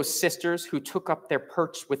 or to those sisters who took up their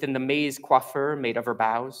perch within the maize coiffure made of her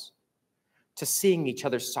boughs, to sing each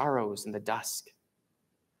other's sorrows in the dusk.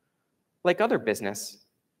 Like other business,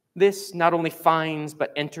 this not only finds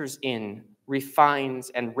but enters in, refines,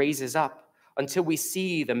 and raises up until we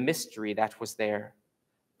see the mystery that was there,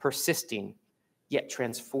 persisting, yet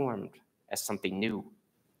transformed as something new.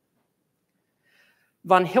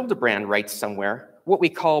 Von Hildebrand writes somewhere, what we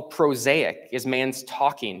call prosaic is man's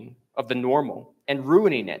talking of the normal and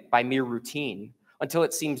ruining it by mere routine until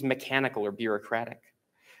it seems mechanical or bureaucratic.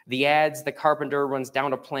 The ads the carpenter runs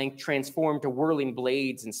down a plank transform to whirling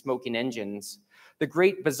blades and smoking engines. The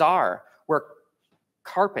great bazaar where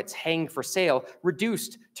carpets hang for sale,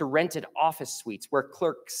 reduced to rented office suites where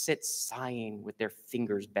clerks sit sighing with their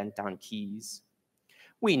fingers bent on keys.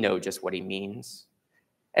 We know just what he means.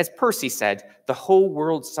 As Percy said, the whole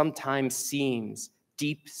world sometimes seems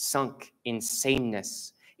deep sunk in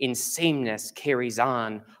sameness. In sameness carries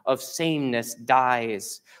on, of sameness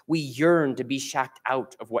dies. We yearn to be shocked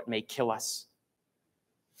out of what may kill us.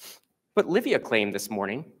 But Livia claimed this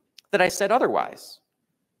morning that I said otherwise.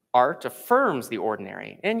 Art affirms the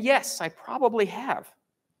ordinary, and yes, I probably have.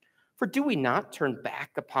 For do we not turn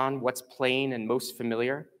back upon what's plain and most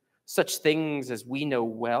familiar, such things as we know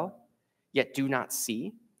well, yet do not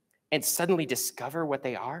see, and suddenly discover what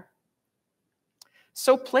they are?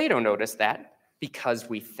 So Plato noticed that because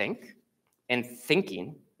we think, and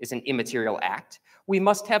thinking is an immaterial act, we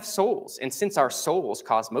must have souls, and since our souls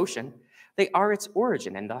cause motion, they are its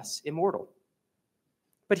origin and thus immortal.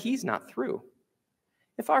 But he's not through.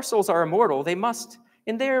 If our souls are immortal, they must,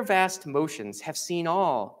 in their vast motions, have seen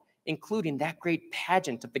all, including that great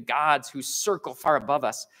pageant of the gods who circle far above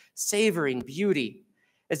us, savoring beauty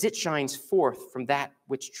as it shines forth from that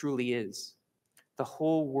which truly is, the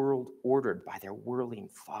whole world ordered by their whirling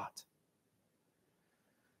thought.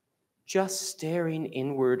 Just staring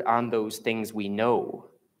inward on those things we know,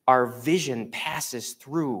 our vision passes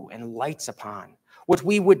through and lights upon what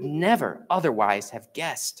we would never otherwise have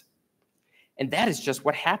guessed. And that is just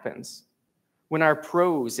what happens when our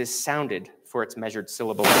prose is sounded for its measured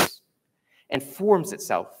syllables and forms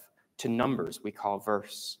itself to numbers we call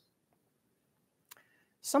verse.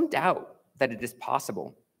 Some doubt that it is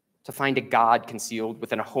possible to find a God concealed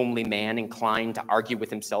within a homely man inclined to argue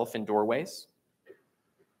with himself in doorways,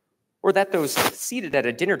 or that those seated at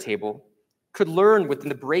a dinner table could learn within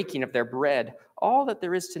the breaking of their bread all that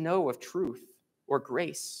there is to know of truth or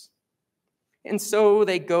grace. And so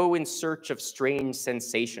they go in search of strange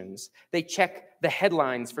sensations. They check the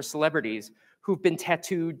headlines for celebrities who've been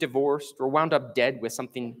tattooed, divorced, or wound up dead with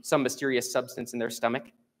some mysterious substance in their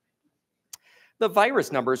stomach. The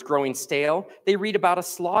virus numbers growing stale, they read about a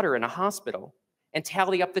slaughter in a hospital and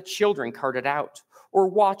tally up the children carted out, or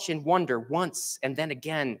watch and wonder once and then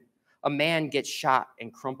again a man get shot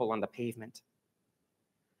and crumple on the pavement.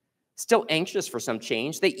 Still anxious for some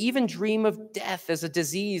change, they even dream of death as a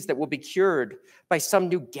disease that will be cured by some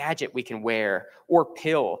new gadget we can wear or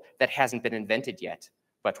pill that hasn't been invented yet,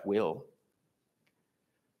 but will.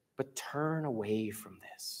 But turn away from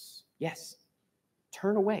this. Yes,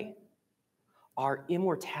 turn away. Our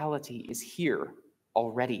immortality is here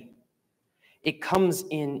already. It comes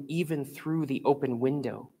in even through the open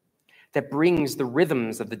window that brings the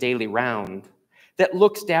rhythms of the daily round, that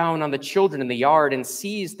looks down on the children in the yard and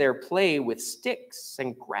sees their play with sticks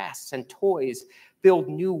and grass and toys build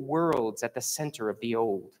new worlds at the center of the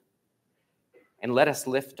old. And let us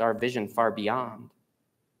lift our vision far beyond,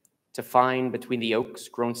 to find between the oaks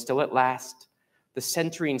grown still at last the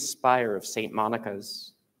centering spire of St.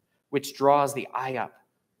 Monica's, which draws the eye up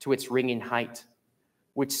to its ringing height,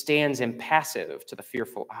 which stands impassive to the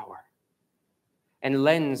fearful hour, and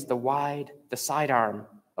lends the sidearm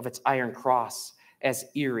of its iron cross as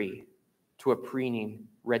eerie to a preening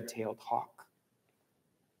red-tailed hawk.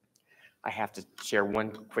 I have to share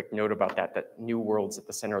one quick note about that new world's at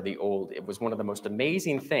the center of the old. It was one of the most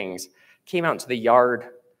amazing things. Came out into the yard,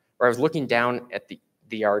 or I was looking down at the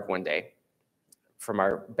yard one day from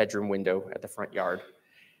our bedroom window at the front yard,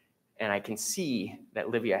 and I can see that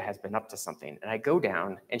Livia has been up to something. And I go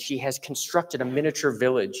down, and she has constructed a miniature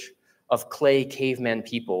village of clay caveman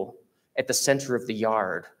people at the center of the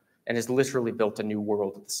yard, and has literally built a new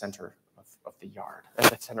world at the center of the yard,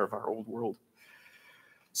 at the center of our old world.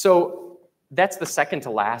 So that's the second to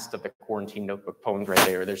last of the Quarantine Notebook poems right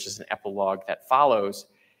there. There's just an epilogue that follows.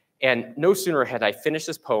 And no sooner had I finished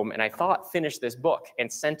this poem, and I thought finished this book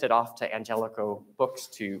and sent it off to Angelico Books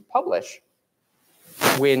to publish,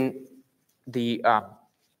 when the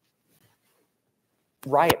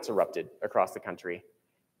riots erupted across the country.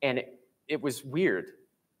 And it was weird.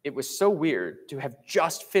 It was so weird to have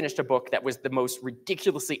just finished a book that was the most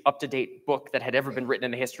ridiculously up-to-date book that had ever been written in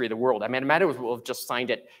the history of the world. I mean, I might as well have just signed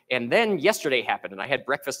it. And then yesterday happened, and I had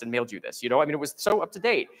breakfast and mailed you this. You know, I mean, it was so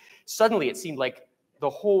up-to-date. Suddenly, it seemed like the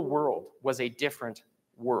whole world was a different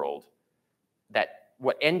world. That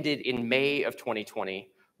what ended in May of 2020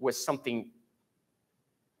 was something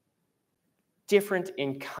different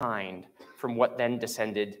in kind from what then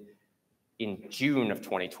descended in June of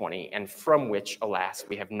 2020, and from which, alas,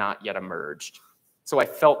 we have not yet emerged. So I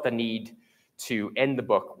felt the need to end the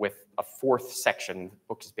book with a fourth section. The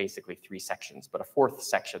book is basically 3 sections, but a fourth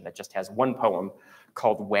section that just has one poem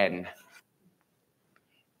called When.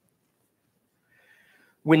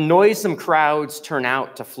 When noisome crowds turn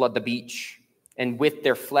out to flood the beach, and with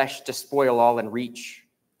their flesh despoil all in reach,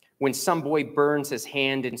 when some boy burns his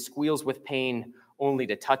hand and squeals with pain, only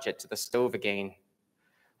to touch it to the stove again,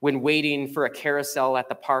 when waiting for a carousel at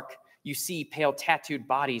the park, you see pale tattooed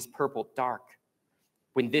bodies purple dark,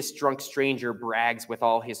 when this drunk stranger brags with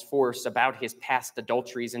all his force about his past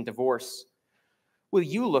adulteries and divorce, will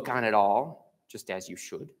you look on it all just as you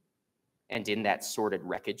should, and in that sordid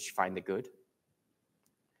wreckage find the good?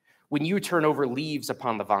 When you turn over leaves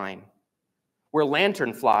upon the vine, where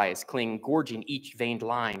lantern flies cling gorging each veined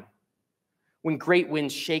line, when great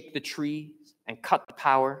winds shake the trees and cut the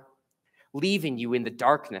power, leaving you in the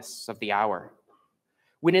darkness of the hour,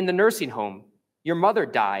 when in the nursing home your mother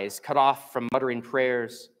dies, cut off from muttering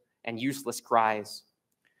prayers and useless cries,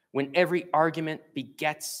 when every argument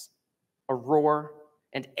begets a roar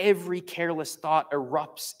and every careless thought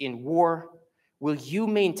erupts in war, will you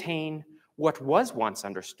maintain what was once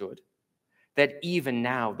understood, that even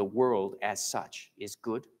now the world as such is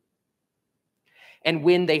good? And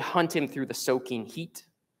when they hunt him through the soaking heat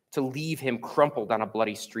to leave him crumpled on a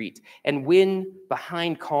bloody street, and when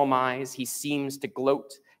behind calm eyes he seems to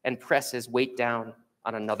gloat and press his weight down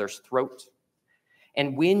on another's throat,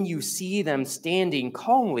 and when you see them standing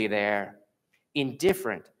calmly there,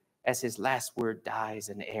 indifferent as his last word dies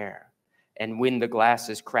in air, and when the glass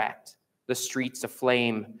is cracked, the streets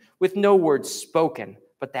aflame, with no words spoken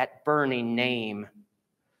but that burning name,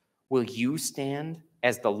 will you stand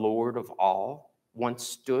as the Lord of all once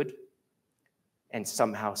stood, and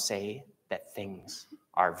somehow say that things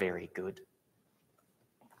are very good?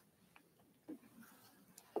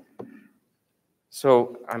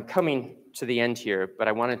 So I'm coming to the end here, but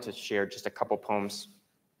I wanted to share just a couple poems,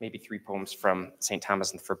 maybe 3 poems from St.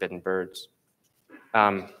 Thomas and the Forbidden Birds.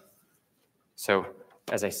 So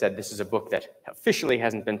as I said, this is a book that officially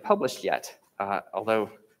hasn't been published yet, although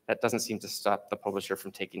that doesn't seem to stop the publisher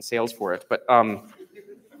from taking sales for it. But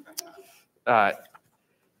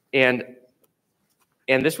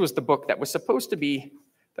and this was the book that was supposed to be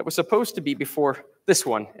before this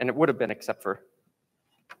one, and it would have been except for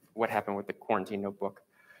what happened with the Quarantine Notebook.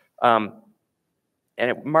 And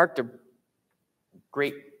it marked a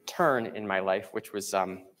great turn in my life, which was,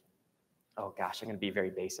 oh gosh, I'm going to be very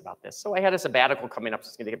base about this. So I had a sabbatical coming up, so I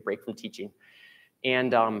was going to take a break from teaching.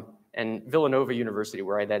 And Villanova University,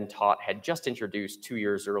 where I then taught, had just introduced 2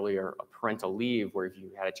 years earlier a parental leave, where if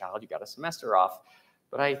you had a child, you got a semester off.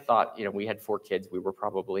 But I thought, you know, we had 4 kids. We were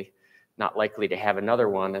probably not likely to have another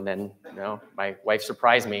one. And then, you know, my wife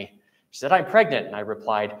surprised me. She said, "I'm pregnant." And I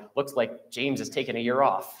replied, "Looks like James has taken a year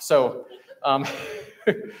off." So,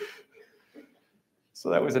 so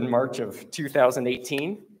that was in March of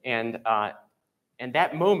 2018. And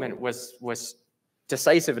that moment was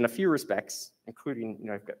decisive in a few respects, including, you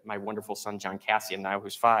know, I've got my wonderful son, John Cassian, now,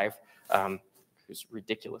 who's 5, who's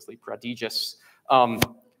ridiculously prodigious.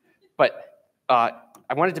 But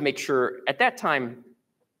I wanted to make sure, at that time,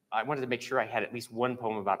 I wanted to make sure I had at least one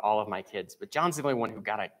poem about all of my kids. But John's the only one who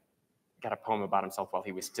got a poem about himself while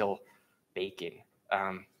he was still baking.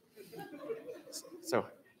 So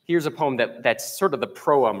Here's a poem that's sort of the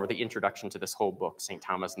proem or the introduction to this whole book, St.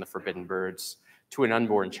 Thomas and the Forbidden Birds, to an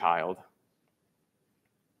unborn child.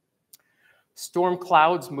 Storm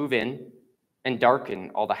clouds move in and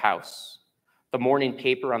darken all the house. The morning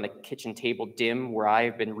paper on the kitchen table dim, where I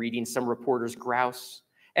have been reading some reporters grouse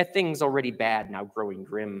at things already bad now growing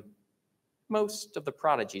grim. Most of the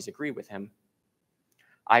prodigies agree with him.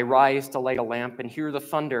 I rise to light a lamp and hear the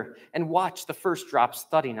thunder and watch the first drops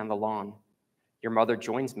thudding on the lawn. Your mother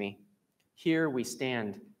joins me. Here we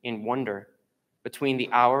stand in wonder between the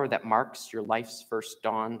hour that marks your life's first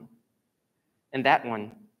dawn and that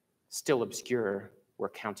one still obscure we're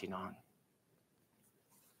counting on.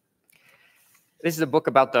 This is a book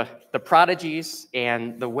about the prodigies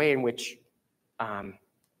and the way in which, I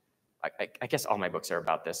guess all my books are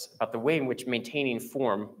about this, about the way in which maintaining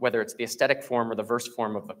form, whether it's the aesthetic form or the verse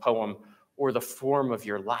form of the poem or the form of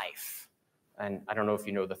your life. And I don't know if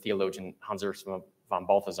you know the theologian Hans Urs von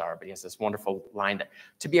Balthasar, but he has this wonderful line that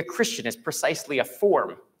to be a Christian is precisely a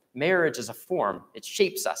form. Marriage is a form. It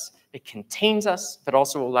shapes us. It contains us, but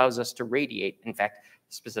also allows us to radiate. In fact,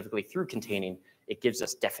 specifically through containing, it gives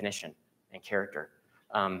us definition and character,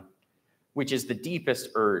 which is the deepest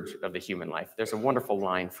urge of the human life. There's a wonderful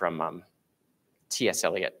line from T.S.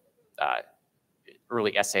 Eliot,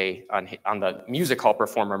 early essay on the music hall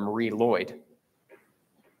performer Marie Lloyd,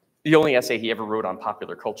 the only essay he ever wrote on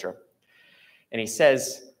popular culture. And he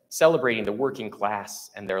says, celebrating the working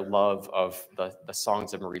class and their love of the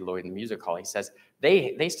songs of Marie Lloyd in the music hall, he says,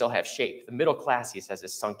 they still have shape. The middle class, he says,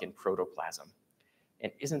 is sunk in protoplasm.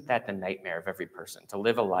 And isn't that the nightmare of every person, to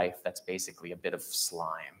live a life that's basically a bit of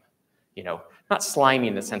slime? You know, not slimy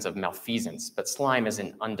in the sense of malfeasance, but slime as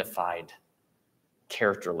an undefined,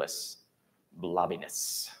 characterless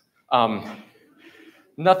blobbiness.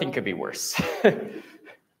 Nothing could be worse.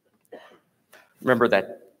 Remember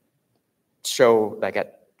that show that I got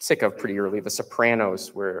sick of pretty early, The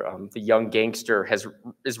Sopranos, where the young gangster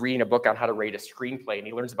is reading a book on how to write a screenplay, and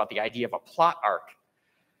he learns about the idea of a plot arc.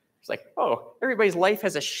 It's like, oh, everybody's life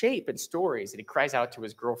has a shape and stories. And he cries out to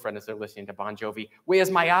his girlfriend as they're listening to Bon Jovi, "Where's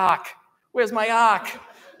my arc? Where's my arc?"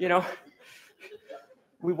 You know,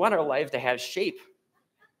 we want our life to have shape.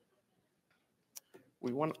 We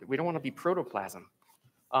don't want to be protoplasm.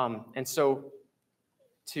 And so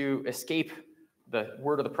to escape the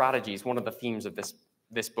word of the prodigies, one of the themes of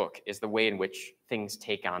this book is the way in which things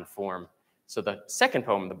take on form. So the second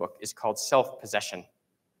poem in the book is called Self-Possession.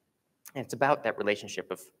 And it's about that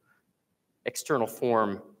relationship of external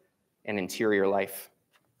form and interior life.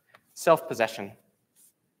 Self-possession.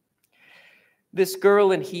 This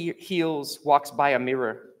girl in heels walks by a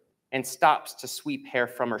mirror and stops to sweep hair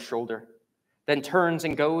from her shoulder, then turns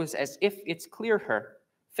and goes as if it's clear her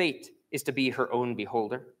fate is to be her own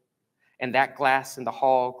beholder. And that glass in the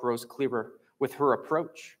hall grows clearer with her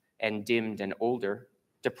approach, and dimmed and older,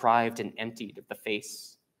 deprived and emptied of the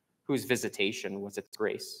face whose visitation was its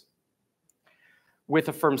grace. With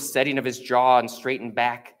a firm setting of his jaw and straightened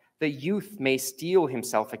back, the youth may steel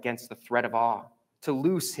himself against the threat of awe, to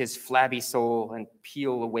loose his flabby soul and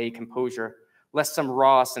peel away composure, lest some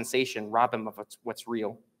raw sensation rob him of what's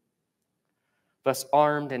real. Thus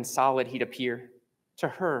armed and solid he'd appear to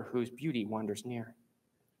her whose beauty wanders near.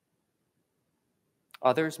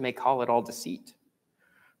 Others may call it all deceit,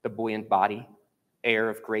 the buoyant body, air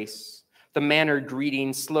of grace, the mannered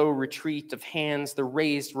greeting, slow retreat of hands, the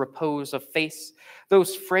raised repose of face.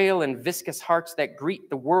 Those frail and viscous hearts that greet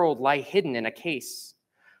the world lie hidden in a case,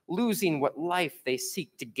 losing what life they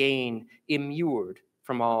seek to gain, immured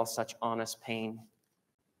from all such honest pain.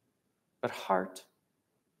 But heart,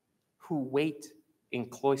 who wait in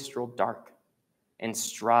cloistral dark and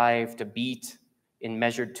strive to beat in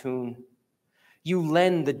measured tune, you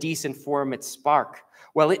lend the decent form its spark,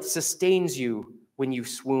 while it sustains you when you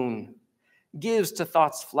swoon, gives to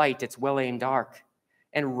thought's flight its well-aimed arc,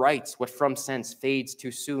 and writes what from sense fades too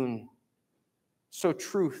soon. So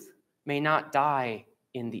truth may not die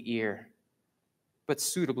in the ear, but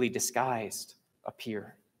suitably disguised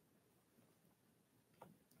appear.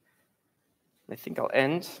 I think I'll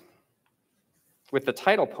end with the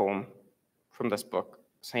title poem from this book,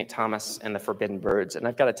 St. Thomas and the Forbidden Birds. And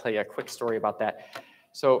I've got to tell you a quick story about that.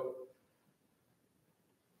 So,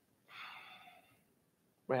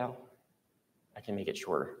 well, I can make it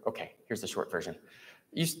shorter. Okay, here's the short version.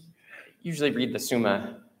 Usually read the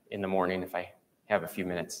Summa in the morning if I have a few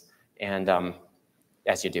minutes, and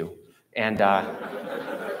as you do. And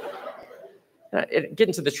get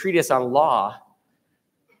into the treatise on law,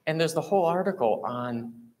 and there's the whole article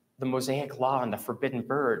on the Mosaic law and the forbidden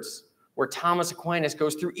birds, where Thomas Aquinas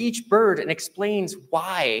goes through each bird and explains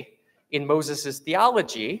why, in Moses'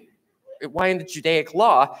 theology, why in the Judaic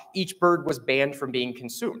law each bird was banned from being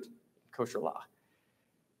consumed, kosher law.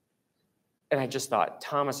 And I just thought,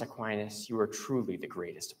 Thomas Aquinas, you are truly the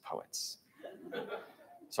greatest of poets.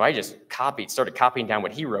 So I just started copying down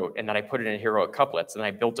what he wrote, and then I put it in heroic couplets, and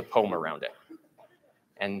I built a poem around it.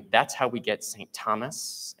 And that's how we get St.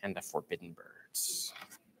 Thomas and the Forbidden Birds.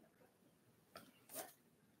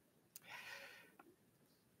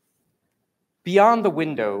 Beyond the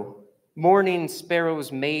window, morning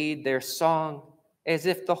sparrows made their song, as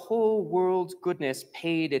if the whole world's goodness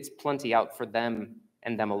paid its plenty out for them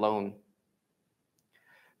and them alone.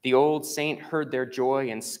 The old saint heard their joy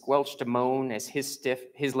and squelched a moan as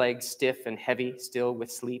his legs stiff and heavy still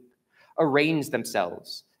with sleep arranged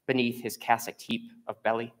themselves beneath his cassocked heap of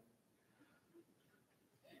belly.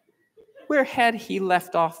 Where had he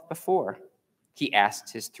left off before? He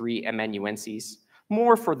asked his three amanuenses,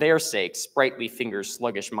 more for their sake, sprightly fingers,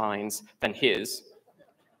 sluggish minds, than his.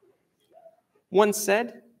 One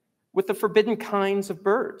said, with the forbidden kinds of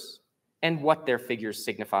birds, and what their figures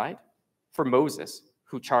signified, for Moses,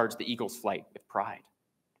 who charged the eagle's flight with pride.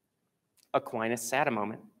 Aquinas sat a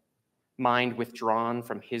moment, mind withdrawn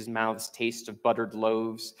from his mouth's taste of buttered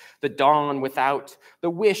loaves, the dawn without, the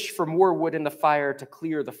wish for more wood in the fire to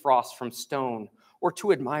clear the frost from stone, or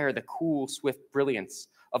to admire the cool, swift brilliance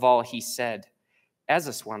of all he said, as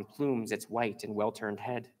a swan plumes its white and well-turned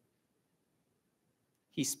head.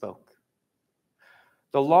 He spoke.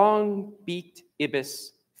 The long-beaked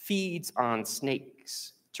ibis feeds on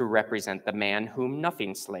snakes to represent the man whom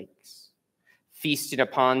nothing slakes. Feasting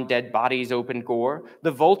upon dead bodies' open gore,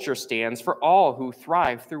 the vulture stands for all who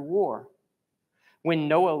thrive through war. When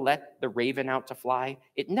Noah let the raven out to fly,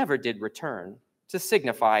 it never did return, to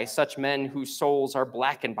signify such men whose souls are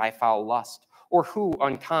blackened by foul lust, or who,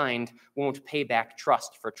 unkind, won't pay back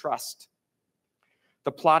trust for trust.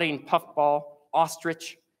 The plodding puffball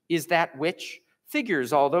ostrich is that which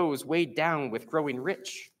figures all those weighed down with growing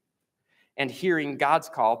rich, and hearing God's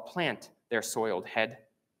call, plant their soiled head.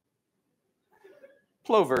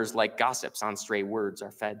 Plovers, like gossips on stray words,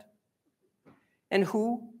 are fed. And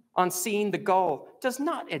who, on seeing the gull, does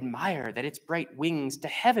not admire that its bright wings to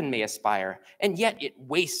heaven may aspire, and yet it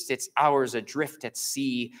wastes its hours adrift at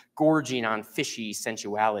sea, gorging on fishy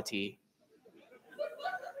sensuality.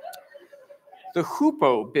 The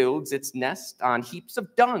hoopoe builds its nest on heaps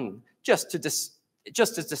of dung, just as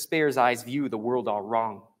despair's eyes view the world all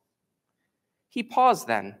wrong. He paused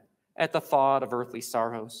then at the thought of earthly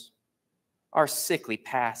sorrows, our sickly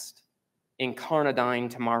past, incarnadine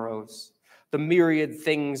tomorrows, the myriad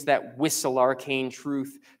things that whistle arcane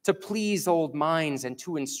truth to please old minds and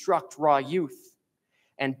to instruct raw youth,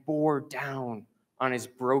 and bore down on his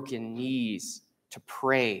broken knees to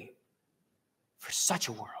pray for such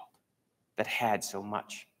a world that had so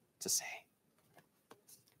much to say.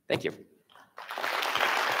 Thank you.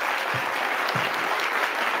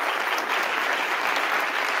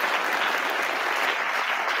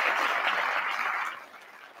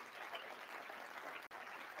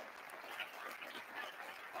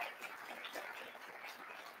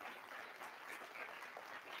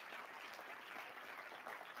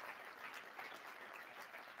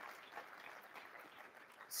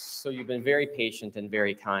 So you've been very patient and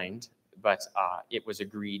very kind, but it was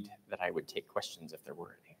agreed that I would take questions if there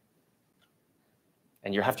were any.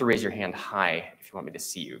 And you have to raise your hand high if you want me to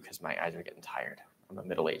see you, because my eyes are getting tired. I'm a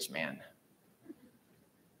middle-aged man.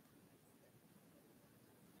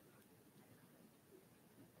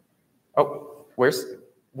 Oh, where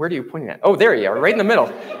are you pointing at? Oh, there you are, right in the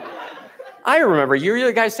middle. I remember, you're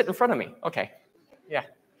the guy sitting in front of me. Okay, yeah.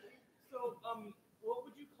 So, what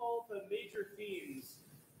would you call the major themes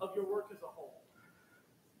of your work as a whole?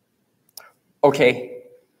 Okay,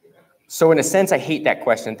 so in a sense, I hate that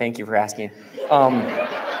question. Thank you for asking.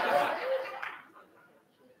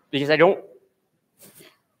 Because I don't,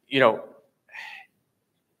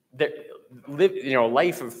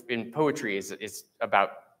 life in poetry is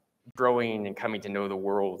about growing and coming to know the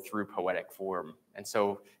world through poetic form. And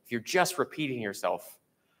so if you're just repeating yourself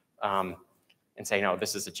and saying, oh,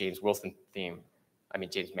 this is a James Matthew Wilson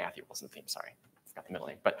theme, sorry. Got the middle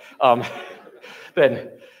name, but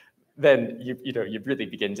then you really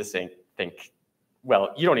begin to think,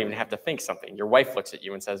 well, you don't even have to think something. Your wife looks at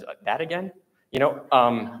you and says, that again?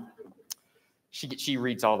 She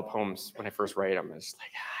reads all the poems when I first write them. And it's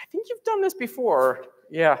like, I think you've done this before.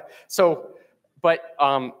 Yeah. So, but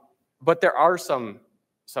there are some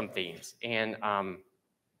themes, and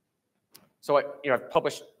so I've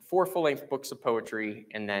published 4 full-length books of poetry,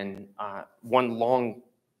 and then one long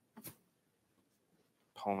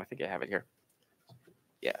poem. I think I have it here.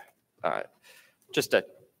 Yeah, just a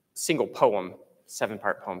single poem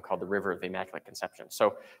 7-part poem called The River of the Immaculate Conception.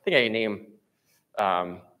 So I think I can name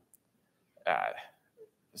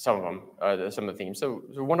some of them, some of the themes. So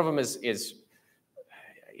one of them is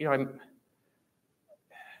you know,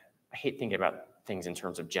 I hate thinking about things in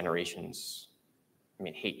terms of generations. I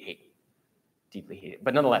mean, deeply hate it.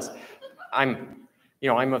 But nonetheless, I'm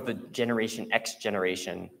of the Generation X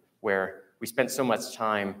generation where we spent so much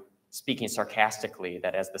time speaking sarcastically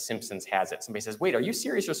that, as The Simpsons has it, somebody says, "Wait, are you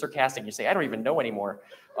serious or sarcastic?" You say, "I don't even know anymore."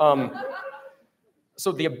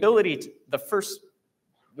 So the ability to,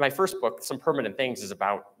 my first book, Some Permanent Things, is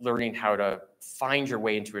about learning how to find your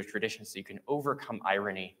way into a tradition so you can overcome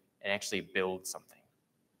irony and actually build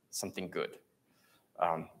something good,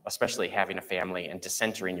 especially having a family and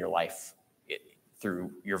decentering your life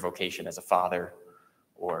through your vocation as a father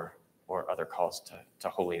or other calls to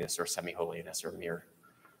holiness or semi-holiness or mere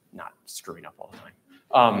not screwing up all the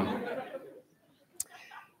time.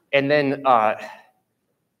 And then,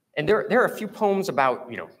 and there are a few poems about,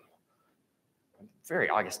 very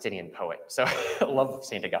Augustinian poet, so I love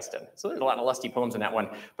St. Augustine. So there's a lot of lusty poems in that one,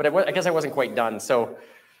 but I guess I wasn't quite done. So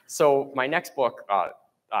my next book,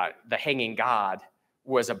 The Hanging God,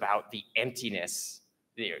 was about the emptiness,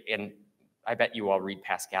 and I bet you all read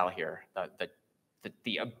Pascal here,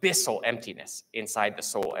 the abyssal emptiness inside the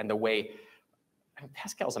soul, and the way,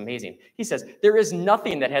 Pascal's amazing. He says, there is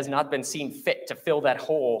nothing that has not been seen fit to fill that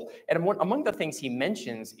hole. And among the things he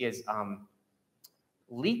mentions is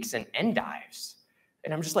leeks and endives.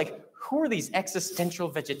 And I'm just like, who are these existential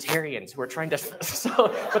vegetarians who are trying to,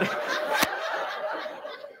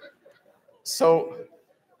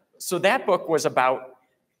 so that book was about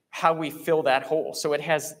how we fill that hole. So it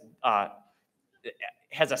has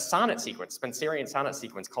a sonnet sequence, Spenserian sonnet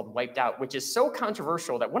sequence called Wiped Out, which is so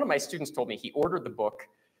controversial that one of my students told me he ordered the book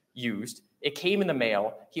used, it came in the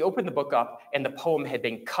mail, he opened the book up, and the poem had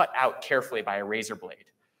been cut out carefully by a razor blade.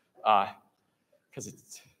 Because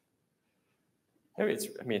it's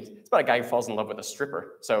about a guy who falls in love with a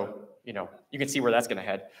stripper. So, you can see where that's gonna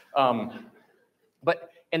head. So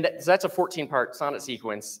that's a 14-part sonnet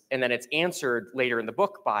sequence, and then it's answered later in the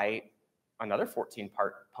book by another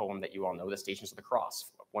 14-part poem that you all know, The Stations of the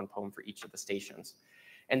Cross, one poem for each of the stations.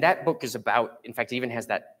 And that book is about, in fact, it even has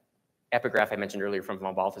that epigraph I mentioned earlier from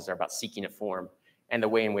von Balthasar about seeking a form, and the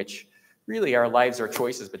way in which really our lives are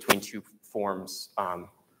choices between two forms,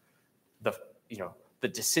 the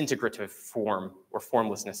disintegrative form or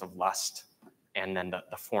formlessness of lust, and then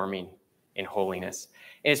the forming in holiness.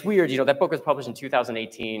 And it's weird, that book was published in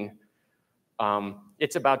 2018.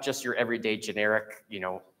 It's about just your everyday generic,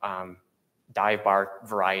 dive bar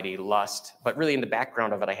variety lust, but really in the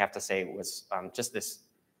background of it, I have to say, was just this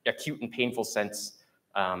acute and painful sense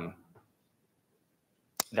that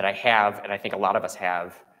I have, and I think a lot of us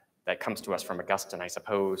have, that comes to us from Augustine, I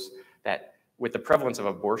suppose, that with the prevalence of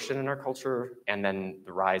abortion in our culture, and then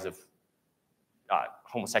the rise of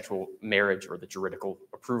homosexual marriage or the juridical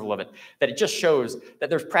approval of it, that it just shows that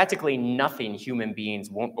there's practically nothing human beings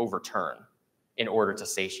won't overturn in order to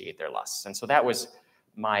satiate their lusts. And so that was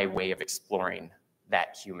my way of exploring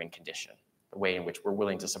that human condition, the way in which we're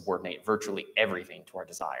willing to subordinate virtually everything to our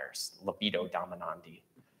desires, libido dominandi,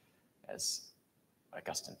 as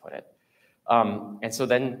Augustine put it. And so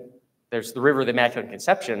then there's The River of the Immaculate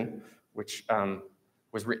Conception, which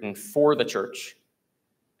was written for the church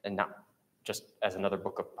and not just as another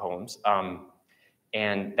book of poems.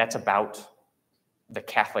 And that's about the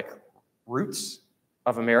Catholic roots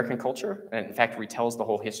of American culture, and in fact retells the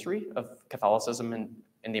whole history of Catholicism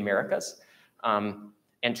in the Americas,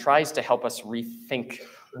 and tries to help us rethink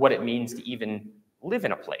what it means to even live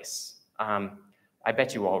in a place. I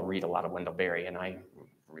bet you all read a lot of Wendell Berry, and I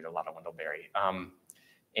read a lot of Wendell Berry,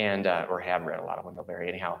 or have read a lot of Wendell Berry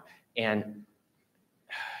anyhow. And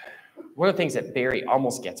one of the things that Berry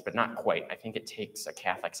almost gets, but not quite, I think it takes a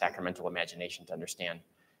Catholic sacramental imagination to understand,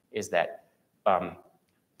 is that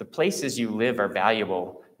the places you live are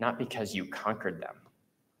valuable not because you conquered them,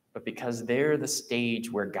 but because they're the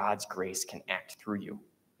stage where God's grace can act through you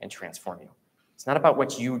and transform you. It's not about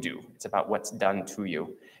what you do, it's about what's done to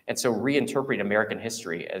you. And so reinterpreting American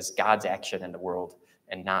history as God's action in the world,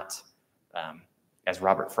 and not, as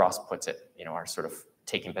Robert Frost puts it, our sort of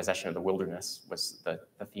taking possession of the wilderness was the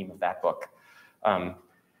theme of that book. And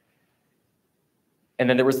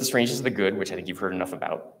then there was The Strangeness of the Good, which I think you've heard enough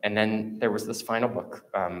about. And then there was this final book,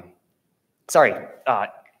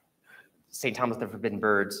 St. Thomas the Forbidden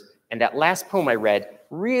Birds. And that last poem I read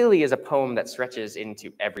really is a poem that stretches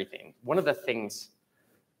into everything. One of the things,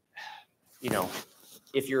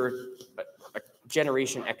 if you're a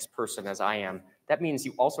Generation X person, as I am, that means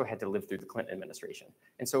you also had to live through the Clinton administration.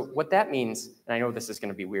 And so what that means, and I know this is going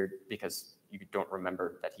to be weird because you don't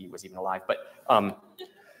remember that he was even alive, but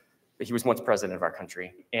he was once president of our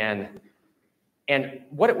country. And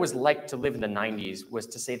what it was like to live in the 90s was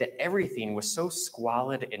to say that everything was so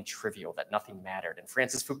squalid and trivial that nothing mattered. And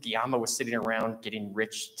Francis Fukuyama was sitting around getting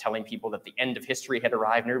rich, telling people that the end of history had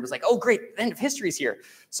arrived. And everybody was like, oh, great, the end of history is here.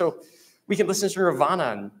 So we can listen to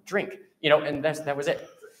Nirvana and drink, and that was it.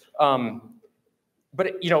 But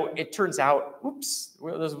it turns out, oops,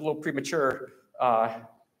 well, that was a little premature.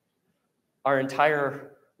 Our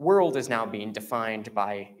entire world is now being defined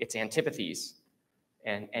by its antipathies,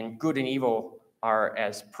 and good and evil are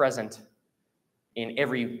as present in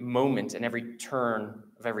every moment and every turn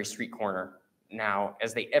of every street corner now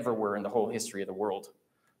as they ever were in the whole history of the world.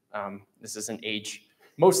 This is an age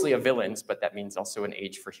mostly of villains, but that means also an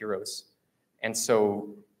age for heroes. And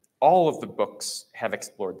so all of the books have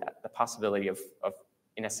explored that, the possibility of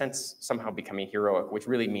in a sense, somehow becoming heroic, which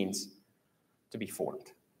really means to be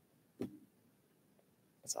formed.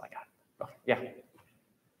 That's all I got. Oh, yeah.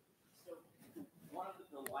 So one of the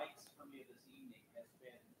delights for me this evening has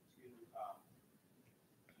been to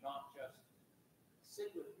not just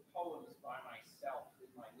sit with poems by myself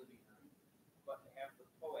in my living room, but to have the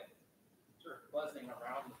poet sort of buzzing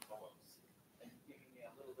around the poems and giving me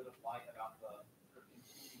a little bit of light about the sort of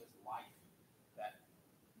continuous life that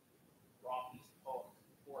brought these poems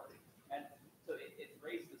forth. And so it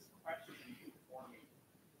raised this question for me.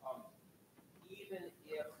 Even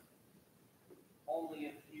if only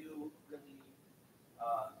a few really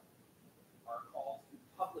are called to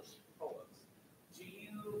publish poems,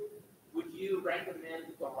 would you recommend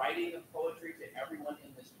the writing of poetry to everyone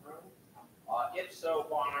in this room? If so,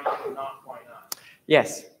 why? If not, why not?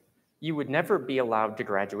 Yes. You would never be allowed to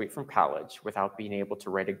graduate from college without being able to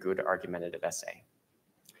write a good argumentative essay.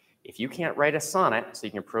 If you can't write a sonnet so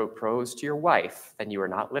you can propose to your wife, then you are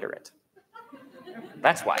not literate.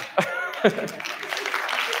 That's why.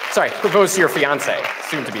 Sorry, propose to your fiance,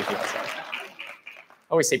 soon to be fiance. I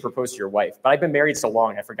always say propose to your wife, but I've been married so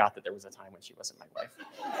long, I forgot that there was a time when she wasn't my wife.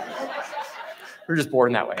 We were just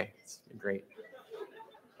born that way. It's been great.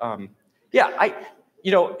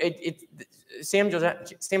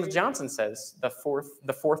 Samuel Johnson says the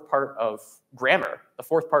fourth part of grammar, the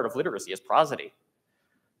fourth part of literacy is prosody.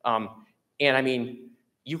 And I mean,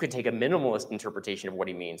 you could take a minimalist interpretation of what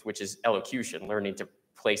he means, which is elocution, learning to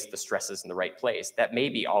place the stresses in the right place. That may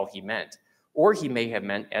be all he meant. Or he may have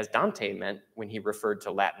meant, as Dante meant when he referred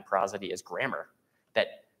to Latin prosody as grammar,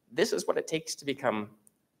 that this is what it takes to become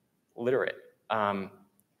literate.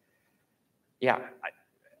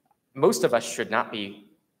 Most of us should not be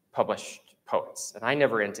published poets, and I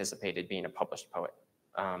never anticipated being a published poet.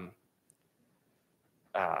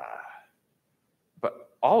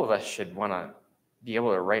 But all of us should want to be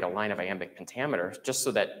able to write a line of iambic pentameter just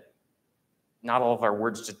so that not all of our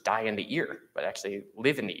words just die in the ear, but actually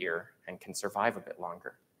live in the ear and can survive a bit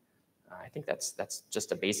longer. I think that's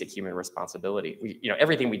just a basic human responsibility.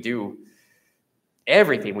 Everything we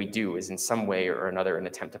do is in some way or another an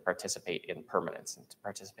attempt to participate in permanence and to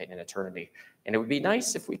participate in eternity. And it would be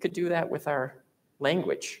nice if we could do that with our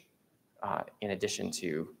language, in addition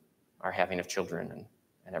to our having of children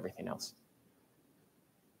and everything else.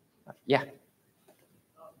 Yeah. So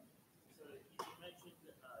you mentioned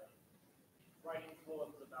writing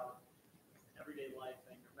poems about everyday life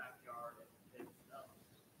and your backyard and stuff.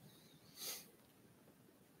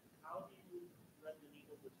 How do you thread the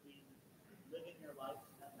needle between living your life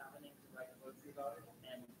and happening to write poetry about it,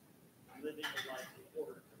 and living your life in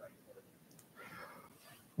order to write poetry?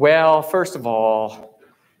 Well, first of all,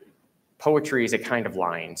 poetry is a kind of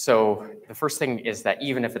line. So the first thing is that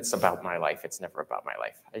even if it's about my life, it's never about my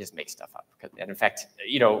life. I just make stuff up. And in fact,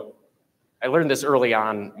 I learned this early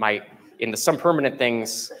on. In the Some Permanent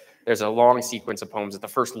Things, there's a long sequence of poems. The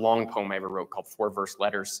first long poem I ever wrote called 4-verse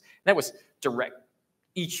letters. And that was direct.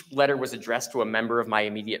 Each letter was addressed to a member of my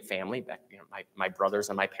immediate family, my brothers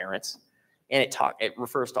and my parents. And it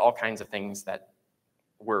refers to all kinds of things that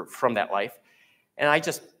were from that life. And I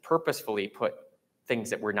just purposefully put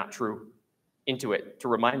things that were not true into it to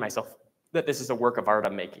remind myself that this is a work of art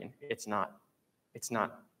I'm making. It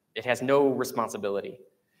has no responsibility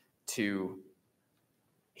to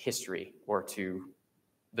history or to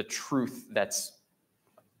the truth that's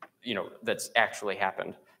actually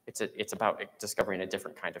happened. It's about discovering a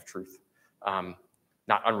different kind of truth,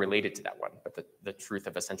 not unrelated to that one, but the truth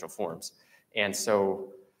of essential forms. And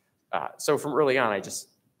so from early on, I just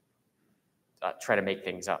try to make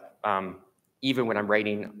things up. Even when I'm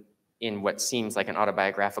writing in what seems like an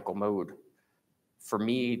autobiographical mode, for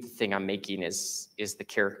me, the thing I'm making is the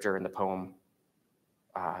character in the poem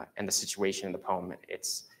and the situation in the poem.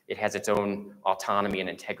 It has its own autonomy and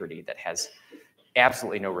integrity that has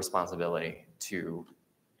absolutely no responsibility to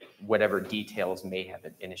whatever details may have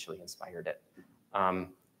initially inspired it.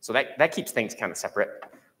 So that keeps things kind of separate.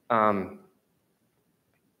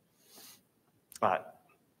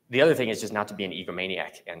 The other thing is just not to be an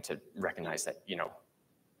egomaniac and to recognize that,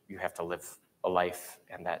 you have to live a life,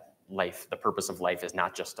 and that life, the purpose of life is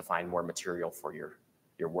not just to find more material for your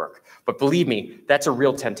work. But believe me, that's a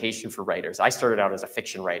real temptation for writers. I started out as a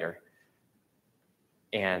fiction writer,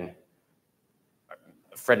 and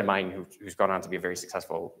a friend of mine who's gone on to be a very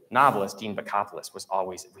successful novelist, Dean Bacopoulos,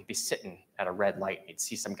 we'd be sitting at a red light, and he'd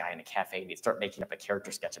see some guy in a cafe, and he'd start making up a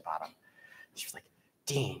character sketch about him. She was like,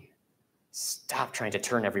 Dean, stop trying to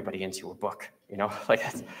turn everybody into a book. Like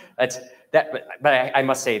that's that. But I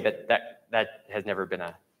must say that has never been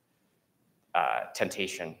a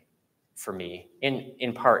temptation for me.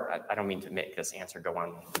 In part, I don't mean to make this answer go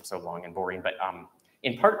on so long and boring, but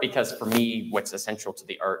in part because for me, what's essential to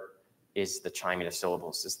the art is the chiming of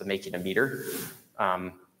syllables, is the making a meter.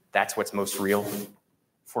 That's what's most real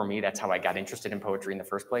for me. That's how I got interested in poetry in the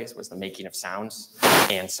first place, was the making of sounds.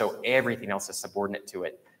 And so everything else is subordinate to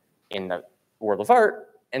it in the world of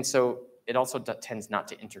art. And so it also tends not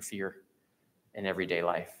to interfere in everyday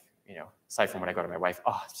life, aside from when I go to my wife,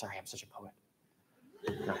 oh, sorry, I'm such a poet.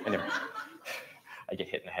 No, anyway, I get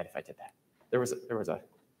hit in the head if I did that. There was a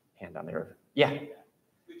hand on there. Yeah. Could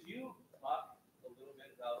you talk a little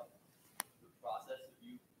bit about the process of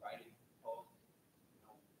you writing poems?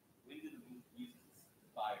 When did the music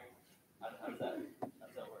inspire you? How does that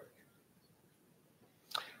work?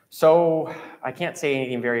 So I can't say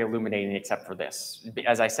anything very illuminating except for this.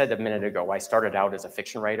 As I said a minute ago, I started out as a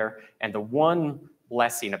fiction writer, and the one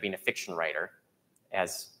blessing of being a fiction writer,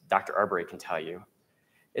 as Dr. Arbery can tell you,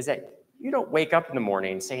 is that you don't wake up in the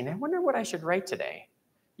morning saying, I wonder what I should write today.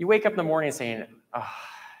 You wake up in the morning saying, oh,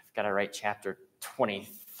 I've got to write chapter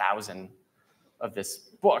 20,000 of this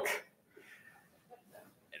book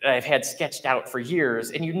that I've had sketched out for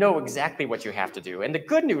years, and you know exactly what you have to do. And the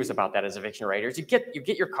good news about that as a fiction writer is you get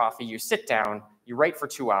your coffee, you sit down, you write for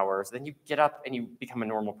 2 hours, then you get up and you become a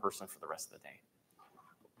normal person for the rest of the day.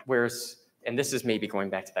 Whereas, and this is maybe going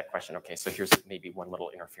back to that question, okay, so here's maybe one little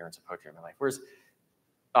interference of poetry in my life. Whereas,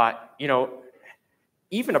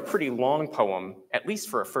 even a pretty long poem, at least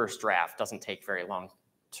for a first draft, doesn't take very long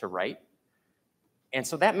to write. And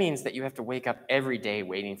so that means that you have to wake up every day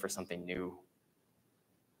waiting for something new,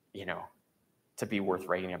 to be worth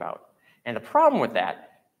writing about. And the problem with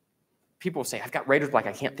that, people say, I've got writer's block,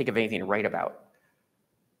 I can't think of anything to write about.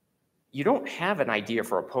 You don't have an idea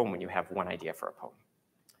for a poem when you have one idea for a poem.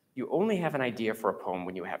 You only have an idea for a poem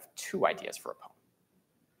when you have two ideas for a poem.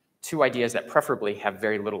 Two ideas that preferably have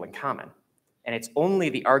very little in common. And it's only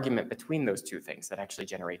the argument between those two things that actually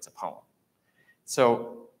generates a poem.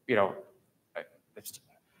 So,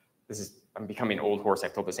 I'm becoming an old horse.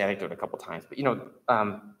 I've told this anecdote a couple times, but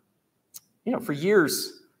for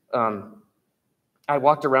years, I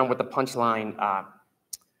walked around with the punchline,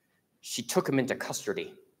 she took him into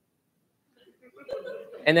custody.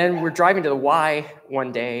 And then we're driving to the Y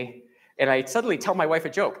one day, and I suddenly tell my wife a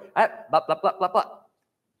joke, blah, blah, blah, blah, blah.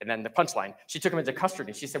 And then the punchline, she took him into custody.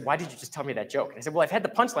 And she said, why did you just tell me that joke? And I said, well, I've had the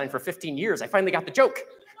punchline for 15 years. I finally got the joke.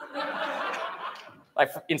 I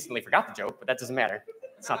instantly forgot the joke, but that doesn't matter.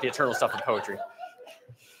 It's not the eternal stuff of poetry.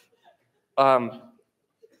 The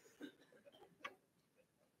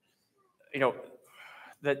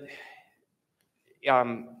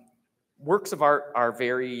works of art are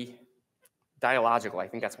very dialogical. I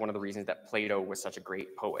think that's one of the reasons that Plato was such a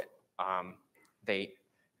great poet.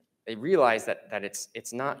 They realize that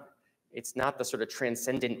it's not the sort of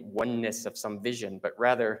transcendent oneness of some vision, but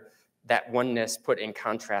rather that oneness put in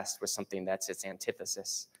contrast with something that's its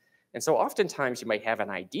antithesis. And so oftentimes you might have an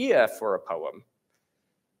idea for a poem,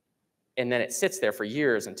 and then it sits there for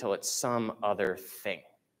years until it's some other thing.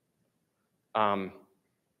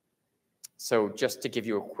 So just to give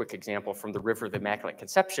you a quick example from the River of the Immaculate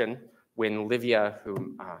Conception, when Livia,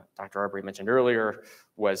 whom Dr. Arbery mentioned earlier,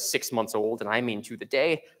 was 6 months old, and I mean to the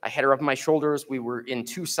day, I had her up on my shoulders. We were in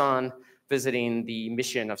Tucson visiting the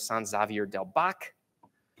mission of San Xavier del Bac.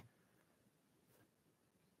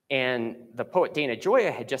 And the poet Dana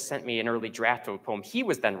Gioia had just sent me an early draft of a poem he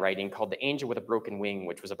was then writing called The Angel with a Broken Wing,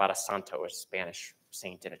 which was about a santo, a Spanish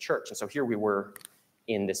saint in a church. And so here we were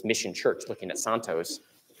in this mission church looking at santos.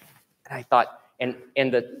 And I thought, and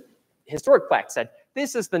the historic plaque said,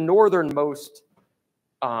 this is the northernmost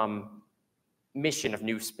mission of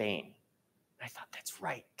New Spain. And I thought, that's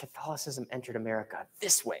right. Catholicism entered America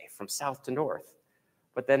this way, from south to north.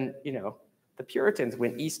 But then, the Puritans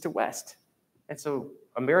went east to west. And so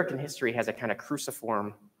American history has a kind of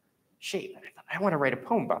cruciform shape. And I thought, I want to write a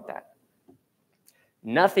poem about that.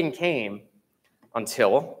 Nothing came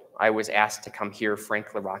until I was asked to come hear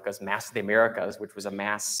Frank LaRocca's Mass of the Americas, which was a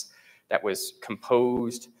mass that was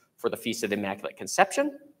composed for the Feast of the Immaculate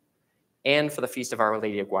Conception and for the Feast of Our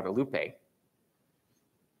Lady of Guadalupe.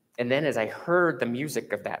 And then as I heard the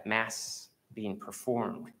music of that mass being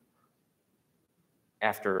performed,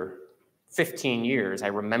 after 15 years, I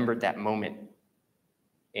remembered that moment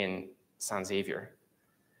in San Xavier.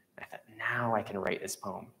 I thought, now I can write this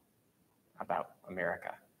poem about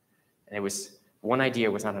America. And it was, one idea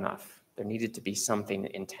was not enough. There needed to be something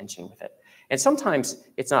in tension with it. And sometimes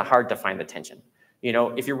it's not hard to find the tension. You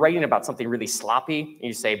know, if you're writing about something really sloppy, and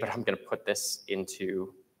you say, but I'm going to put this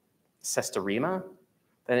into sesta rima,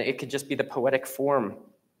 then it could just be the poetic form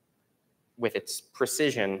with its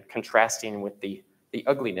precision contrasting with the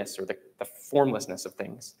ugliness or the formlessness of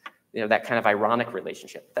things. You know, that kind of ironic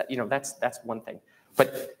relationship. That, you know, that's one thing.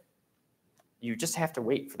 But you just have to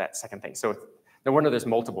wait for that second thing. So no wonder there's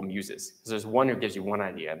multiple muses. Because there's one who gives you one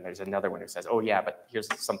idea, and there's another one who says, oh yeah, but here's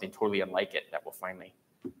something totally unlike it that will finally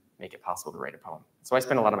make it possible to write a poem. So I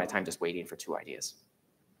spend a lot of my time just waiting for two ideas.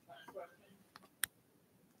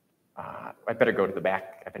 I better go to the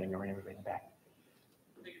back. I've been ignoring everybody in the back.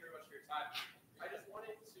 Thank you very much for your time. I just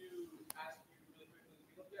wanted to ask you really quickly, if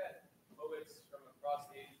you look at poets from across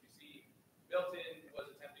the ages, we see Milton was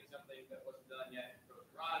attempting something that wasn't done yet in Prose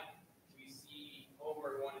Rhyme. We see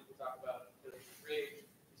Homer wanted to talk about the rage.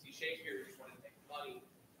 We see Shakespeare just wanted to make money.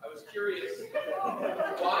 I was curious,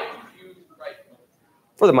 why did you write poetry?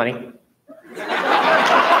 For the money.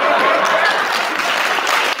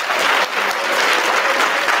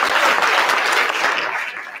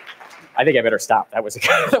 I think I better stop. That was a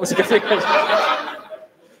good thing.